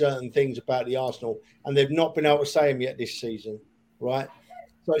certain things about the Arsenal, and they've not been able to say them yet this season, right?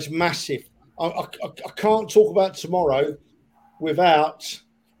 So it's massive. I can't talk about tomorrow without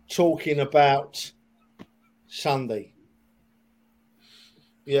talking about Sunday.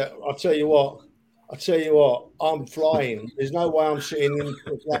 Yeah, I'll tell you what, I'm flying. There's no way I'm sitting in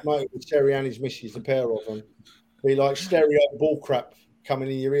that motor with Terry and his missus, the pair of them. Be like stereo bull crap coming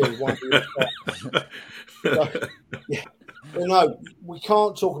in your ears. Yeah. Well, no, we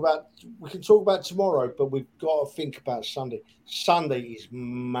can talk about tomorrow, but we've got to think about Sunday. Sunday is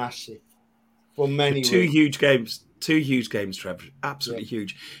massive for many. Two huge games, Trevor. Absolutely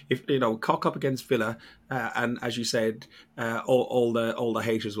huge. If cock up against Villa, and as you said, all the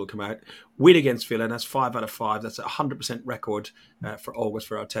haters will come out. Win against Villa, and that's 5 out of 5. That's a 100% record for August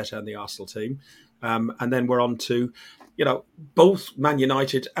for Arteta and the Arsenal team. And then we're on to, both Man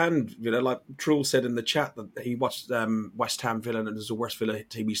United and like Truel said in the chat that he watched West Ham Villa and it was the worst Villa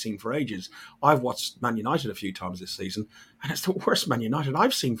team he's seen for ages. I've watched Man United a few times this season, and it's the worst Man United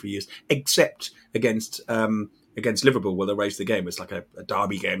I've seen for years, except against Liverpool where they raised the game. It's like a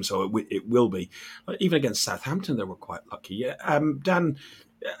derby game, so it will be. Even against Southampton, they were quite lucky. Dan,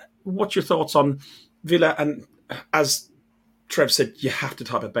 what's your thoughts on Villa? And as Trev said, you have to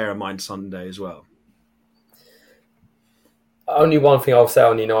type of bear in mind Sunday as well. Only one thing I'll say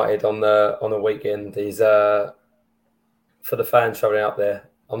on United on the weekend is for the fans travelling out there.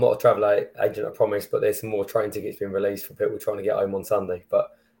 I'm not a travel agent, I promise, but there's some more train tickets being released for people trying to get home on Sunday.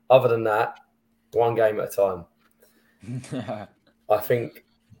 But other than that, one game at a time. I think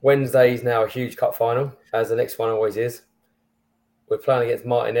Wednesday is now a huge cup final, as the next one always is. We're playing against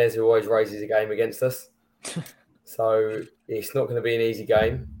Martinez, who always raises a game against us. So it's not going to be an easy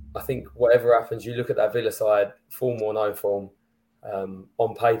game. I think whatever happens, you look at that Villa side, form or no form,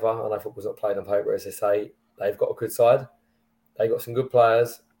 on paper, I know football's not played on paper, as they say, they've got a good side. They've got some good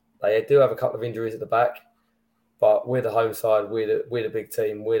players. They do have a couple of injuries at the back, but we're the home side. We're the big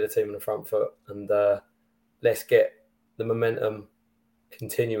team. We're the team on the front foot. And let's get the momentum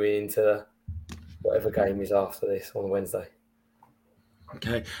continuing into whatever game is after this on Wednesday.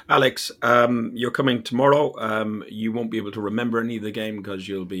 Okay, Alex, you're coming tomorrow. You won't be able to remember any of the game because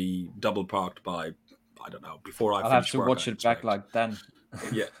you'll be double parked by, I don't know, before I'll have to watch it back like Dan.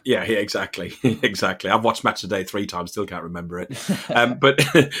 Yeah, exactly, exactly. I've watched Match of the Day 3 times, still can't remember it.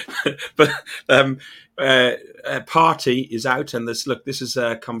 Party is out, and this has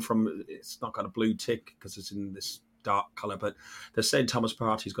come from. It's not got a blue tick because it's in this dark colour, but they're saying Thomas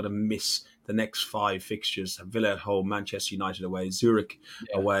Partey is going to miss the next 5 fixtures: Villa at home, Manchester United away, Zurich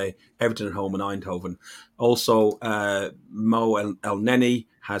away, Everton at home, and Eindhoven. Also, Mo El Neni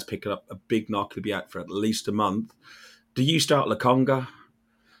has picked up a big knock. He'll be out for at least a month. Do you start Lokonga?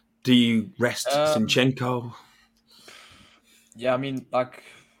 Do you rest Zinchenko? Yeah, I mean, like,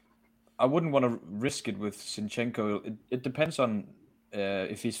 I wouldn't want to risk it with Zinchenko. It depends on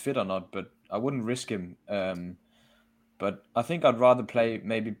if he's fit or not, but I wouldn't risk him. But I think I'd rather play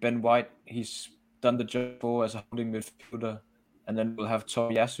maybe Ben White. He's done the job before as a holding midfielder, and then we'll have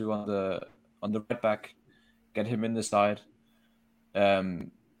Tomiyasu on the right back, get him in the side.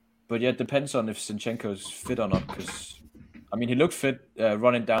 But yeah, it depends on if Zinchenko's fit or not, because I mean, he looked fit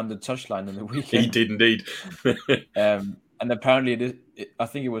running down the touchline in the weekend. He did indeed. And apparently, I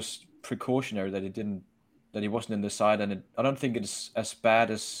think it was precautionary that he wasn't in the side, and I don't think it's as bad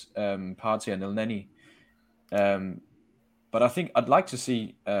as Partey and El Neni. But I think I'd like to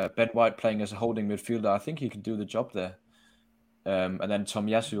see Ben White playing as a holding midfielder. I think he could do the job there. And then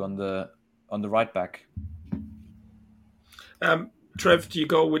Tomiyasu on the right back. Trev, do you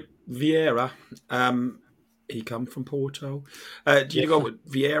go with Vieira? He come from Porto. Do you go with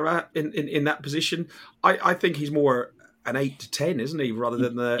Vieira in that position? I think he's more an 8 to 10, isn't he, rather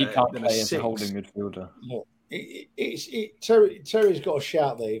than he can't than play a as 6. a holding midfielder. Terry's got a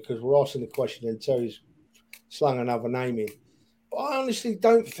shout there because we're asking the question and Terry's slung another name in. But I honestly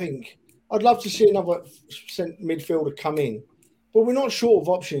don't think I'd love to see another midfielder come in, but we're not short of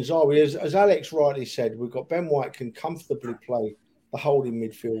options, are we? As Alex rightly said, we've got Ben White can comfortably play the holding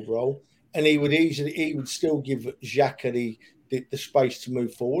midfield role, and he would still give Xhaka the space to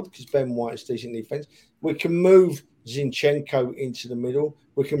move forward because Ben White is decent defence. We can move Zinchenko into the middle.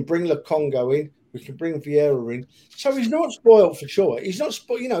 We can bring Lokonga in. We can bring Vieira in. So he's not spoiled for choice. He's not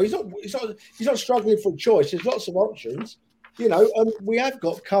struggling for choice. There's lots of options. We have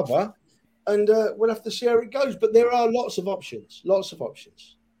got cover, and we'll have to see how it goes. But there are lots of options. Lots of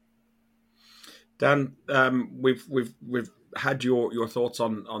options. Dan, we've had your thoughts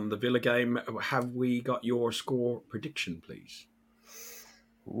on the Villa game. Have we got your score prediction, please?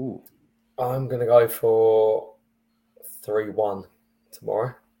 Ooh, I'm going to go for 3-1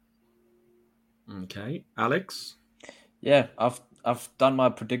 tomorrow. Okay, Alex. Yeah, I've done my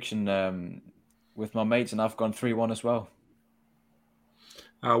prediction with my mates, and I've gone 3-1 as well.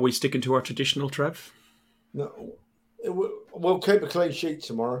 Are we sticking to our traditional, Trev? No, we'll keep a clean sheet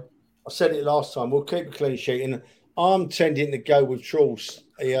tomorrow. I said it last time. We'll keep a clean sheet, and I'm tending to go with Truls.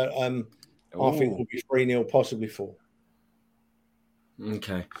 I think we'll be 3-0, possibly 4.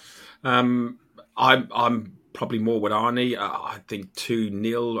 Okay, I'm probably more with Arnie. I think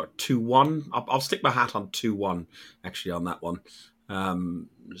 2-0 or 2-1. I'll stick my hat on 2-1 actually on that one.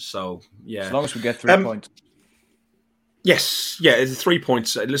 So yeah, as long as we get 3 points. Yes, yeah, it's 3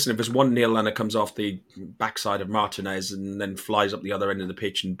 points. Listen, if it's 1-0 and it comes off the backside of Martinez and then flies up the other end of the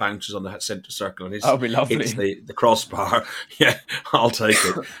pitch and bounces on the centre circle and hits the crossbar, yeah, I'll take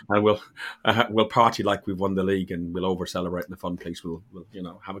it. And we'll party like we've won the league and we'll over celebrate in the fun place. We'll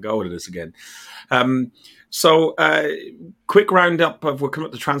have a go at this again. So quick roundup of we're coming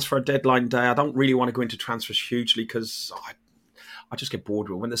up to transfer deadline day. I don't really want to go into transfers hugely because I just get bored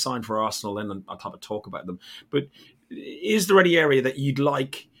with it. When they sign for Arsenal, then I'll have a talk about them. But is there any area that you'd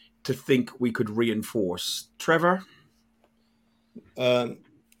like to think we could reinforce? Trevor? In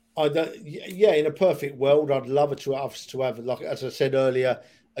a perfect world, I'd love us to have, like as I said earlier,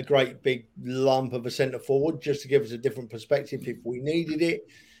 a great big lump of a centre forward just to give us a different perspective if we needed it.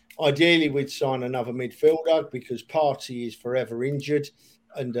 Ideally, we'd sign another midfielder because Partey is forever injured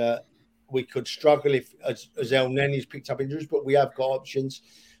and we could struggle if as El Neni's picked up injuries, but we have got options.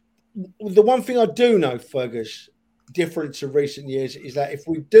 The one thing I do know, Fergus, different to recent years, is that if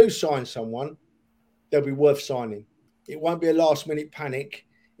we do sign someone, they'll be worth signing. It won't be a last-minute panic.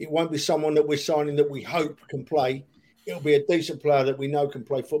 It won't be someone that we're signing that we hope can play. It'll be a decent player that we know can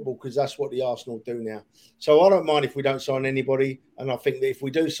play football because that's what the Arsenal do now. So I don't mind if we don't sign anybody, and I think that if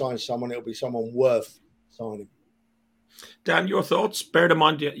we do sign someone, it'll be someone worth signing. Dan, your thoughts? Bear in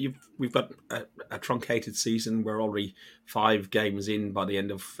mind, we've got a truncated season. We're already 5 games in by the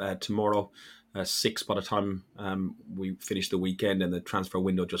end of tomorrow. 6 by the time we finish the weekend and the transfer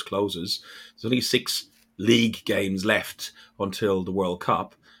window just closes. There's only 6 league games left until the World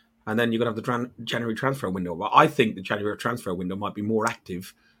Cup. And then you're going to have the January transfer window. Well, I think the January transfer window might be more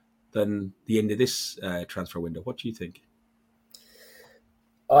active than the end of this transfer window. What do you think?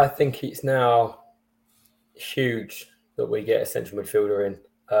 I think it's now huge that we get a central midfielder in.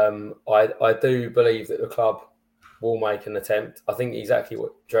 I do believe that the club will make an attempt. I think exactly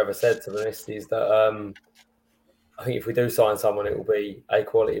what Trevor said, to be honest, is that I think if we do sign someone, it will be a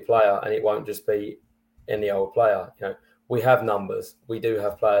quality player and it won't just be any old player. We have numbers. We do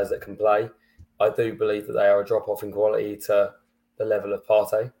have players that can play. I do believe that they are a drop-off in quality to the level of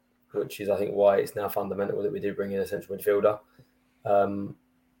Partey, which is, I think, why it's now fundamental that we do bring in a central midfielder. And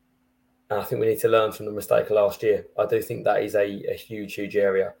I think we need to learn from the mistake of last year. I do think that is a huge, huge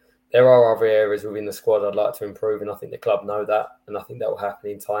area. There are other areas within the squad I'd like to improve, and I think the club know that, and I think that will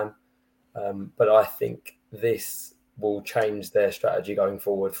happen in time. But I think this will change their strategy going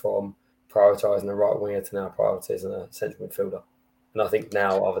forward from prioritising the right winger to now prioritising a central midfielder. And I think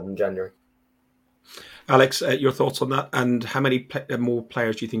now, other than January. Alex, your thoughts on that? And how many more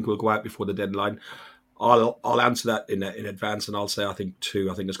players do you think will go out before the deadline? I'll answer that in advance, and I'll say I think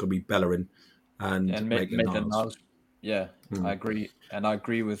 2. I think it's going to be Bellerin and Maitland-Niles. Yeah, I agree, and I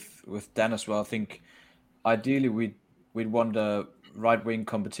agree with Dan as well. I think ideally we'd want a right wing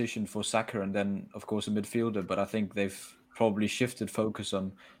competition for Saka, and then of course a midfielder. But I think they've probably shifted focus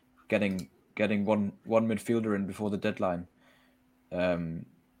on getting one midfielder in before the deadline. And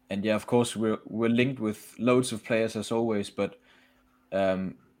yeah, of course we're linked with loads of players as always, but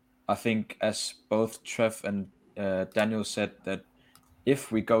I think as both Trev and Daniel said, that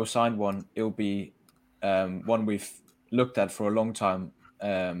if we go sign one, it'll be one we've looked at for a long time,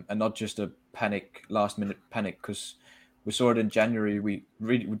 and not just a last minute panic, because we saw it in January. We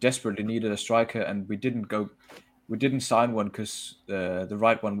desperately needed a striker, and we didn't sign one because the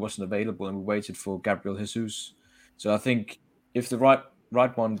right one wasn't available, and we waited for Gabriel Jesus. So I think if the right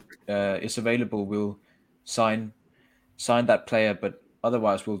one is available, we'll sign that player, but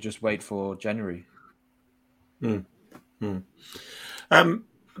otherwise we'll just wait for January.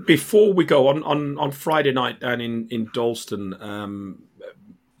 Before we go on Friday night down in Dalston,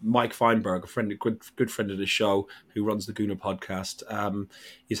 Mike Feinberg, a good friend of the show who runs the Gooner podcast,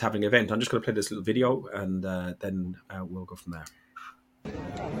 is having an event. I'm just going to play this little video, and then we'll go from there.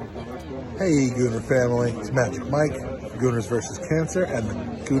 Hey, Gooner family, it's Magic Mike, Gooners versus Cancer, and the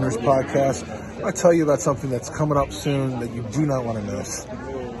Gooners podcast. I'll tell you about something that's coming up soon that you do not want to miss.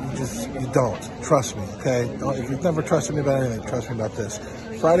 You don't. Trust me, okay? If you've never trusted me about anything, trust me about this.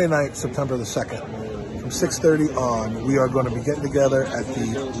 Friday night, September the 2nd, from 6:30 on, we are going to be getting together at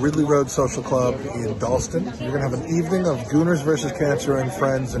the Ridley Road Social Club in Dalston. We're going to have an evening of Gooners versus Cancer and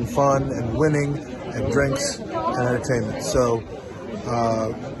friends and fun and winning and drinks and entertainment. So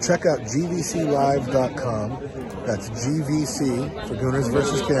check out gvclive.com. That's GVC for Gooners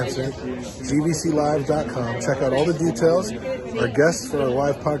versus Cancer. GVClive.com. Check out all the details. Our guests for our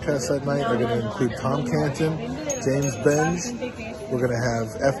live podcast that night are going to include Tom Canton, James Benge. We're going to have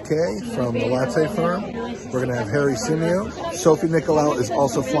FK from the Latte Firm. We're going to have Harry Simeo. Sophie Nicolau is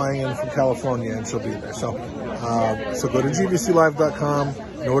also flying in from California, and she'll be there. So go to gvclive.com.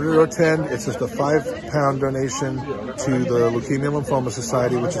 In order to attend, it's just a £5 donation to the Leukemia Lymphoma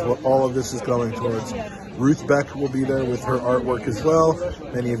Society, which is what all of this is going towards. Ruth Beck will be there with her artwork as well.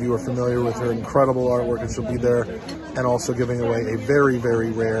 Many of you are familiar with her incredible artwork, and she'll be there, and also giving away a very, very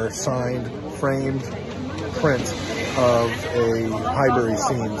rare signed, framed print of a Highbury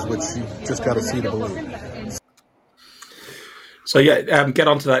scenes, which you just got to see to believe. So yeah, get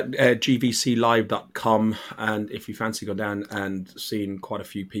onto that gvclive.com, and if you fancy go down and seeing quite a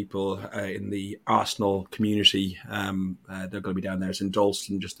few people in the Arsenal community, they're going to be down there. It's in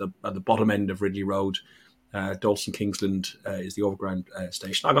Dalston, just at the bottom end of Ridley Road. Dalston Kingsland is the overground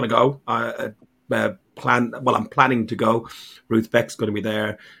station. I'm going to go. I'm planning to go. Ruth Beck's going to be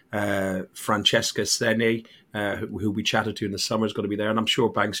there. Francesca Sene, who we chatted to in the summer, is going to be there, and I'm sure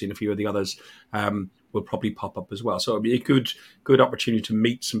Banksy and a few of the others will probably pop up as well. So it'll be a good opportunity to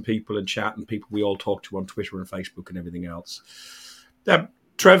meet some people and chat, and people we all talk to on Twitter and Facebook and everything else.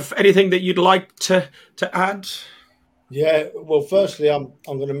 Trev, anything that you'd like to add? Yeah, well, firstly, I'm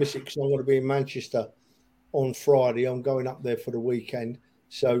going to miss it because I'm going to be in Manchester on Friday. I'm going up there for the weekend,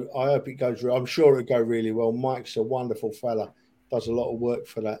 so I hope it goes. I'm sure it'll go really well. Mike's a wonderful fella, does a lot of work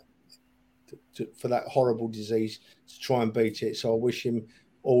for that for that horrible disease to try and beat it. So I wish him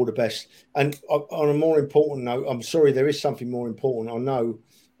all the best. And on a more important note, I'm sorry, there is something more important. I know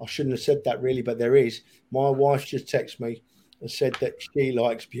I shouldn't have said that really, but there is. My wife just texted me and said that she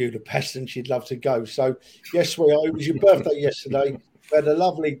likes Budapest and she'd love to go. So, yes, sweetheart, it was your birthday yesterday. We had a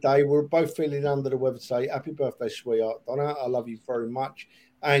lovely day. We're both feeling under the weather today. Happy birthday, sweetheart. Donna, I love you very much.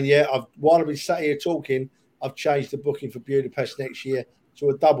 And, yeah, while I've been sat here talking, I've changed the booking for Budapest next year to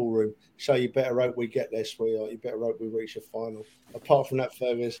a double room. So you better hope we get there, sweetheart. You better hope we reach the final. Apart from that,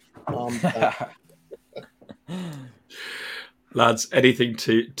 Fergus, lads, anything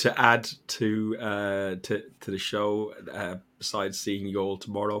to add to the show besides seeing you all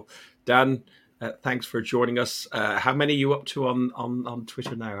tomorrow? Dan, thanks for joining us. How many are you up to on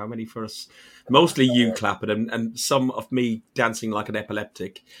Twitter now? How many for us? Mostly you clapping and some of me dancing like an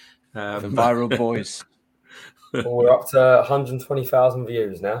epileptic. The viral boys. Well, we're up to 120,000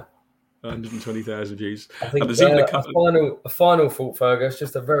 views now. 120,000 views. I think a final thought, Fergus,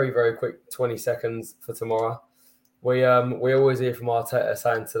 just a very, very quick 20 seconds for tomorrow. We always hear from Arteta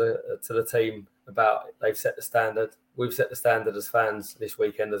saying to the team about they've set the standard. We've set the standard as fans this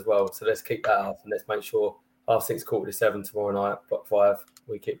weekend as well. So let's keep that up and let's make sure 6:30, 7:15 tomorrow night, but 5,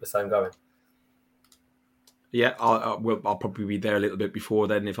 we keep the same going. Yeah, I'll probably be there a little bit before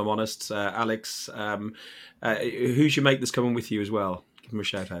then, if I'm honest. Alex, who's your mate that's coming with you as well? Give him a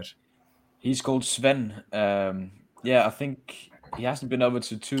shout out. He's called Sven. I think he hasn't been over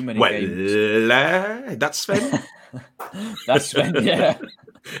to too many games. That's Sven? That's Sven, yeah.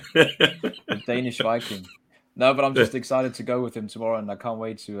 The Danish Viking. No, but I'm just excited to go with him tomorrow, and I can't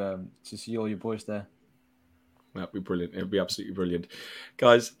wait to see all your boys there. That'd be brilliant. It'd be absolutely brilliant.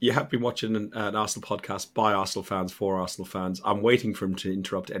 Guys, you have been watching an Arsenal podcast by Arsenal fans for Arsenal fans. I'm waiting for him to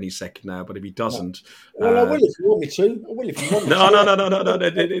interrupt any second now, but if he doesn't... Well, I will if you want me to. I will if you want me to. No.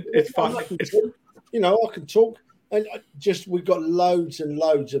 It's fine. I can talk. And we've got loads and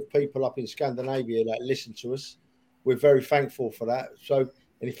loads of people up in Scandinavia that listen to us. We're very thankful for that. So,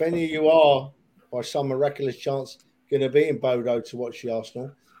 and if any of you are, by some miraculous chance, going to be in Bodo to watch the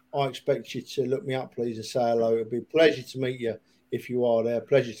Arsenal, I expect you to look me up, please, and say hello. It'll be a pleasure to meet you if you are there.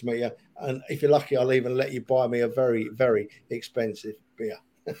 Pleasure to meet you. And if you're lucky, I'll even let you buy me a very, very expensive beer.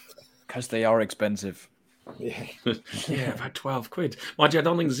 Because they are expensive. Yeah. Yeah, about 12 quid. Mind you, I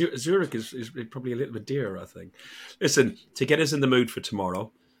don't think Zurich is probably a little bit dearer, I think. Listen, to get us in the mood for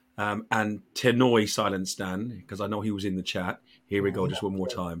tomorrow, and to annoy Silent Stan, because I know he was in the chat, here we go, just one more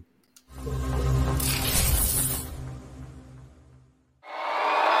time.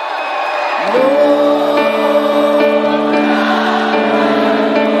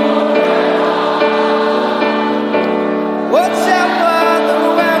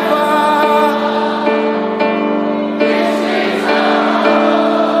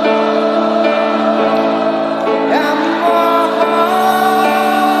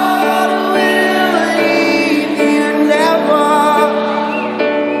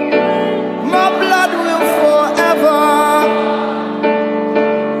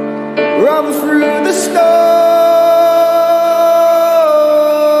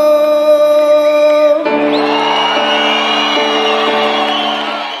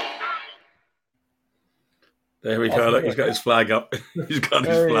 There we go. Look, he's got his flag up. He's got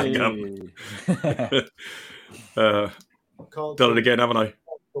his flag up. Done it again, haven't I?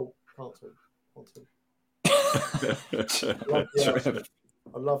 Can't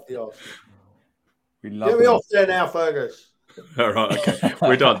I love the Arsenal. Get me off there now, Fergus. All right, okay.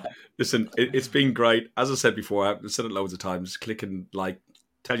 We're done. Listen, it's been great. As I said before, I've said it loads of times. Click and like,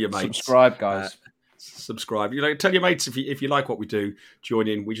 tell your mates. Subscribe, guys. Subscribe. Tell your mates if you like what we do. Join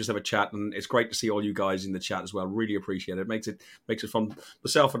in. We just have a chat, and it's great to see all you guys in the chat as well. Really appreciate it. Makes it fun.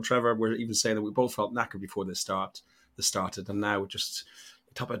 Myself and Trevor were even saying that we both felt knackered before this started, and now just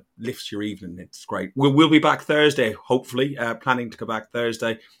top it lifts your evening. It's great. We'll be back Thursday, hopefully. Planning to go back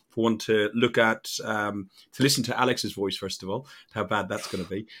Thursday for one to look at, to listen to Alex's voice, first of all, how bad that's going to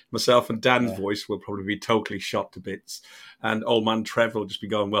be. Myself and Dan's voice will probably be totally shot to bits. And old man Trev will just be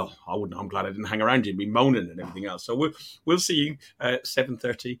going, well, I'm glad I didn't hang around you and be moaning and everything else. So we'll see you at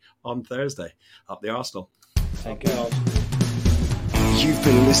 7:30 on Thursday up the Arsenal. Thank you. You've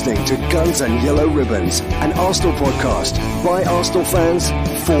been listening to Guns and Yellow Ribbons, an Arsenal podcast by Arsenal fans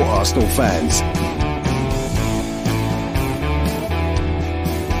for Arsenal fans.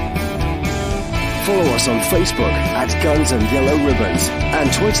 Follow us on Facebook at Guns and Yellow Ribbons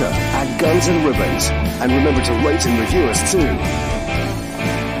and Twitter at Guns and Ribbons. And remember to rate and review us too.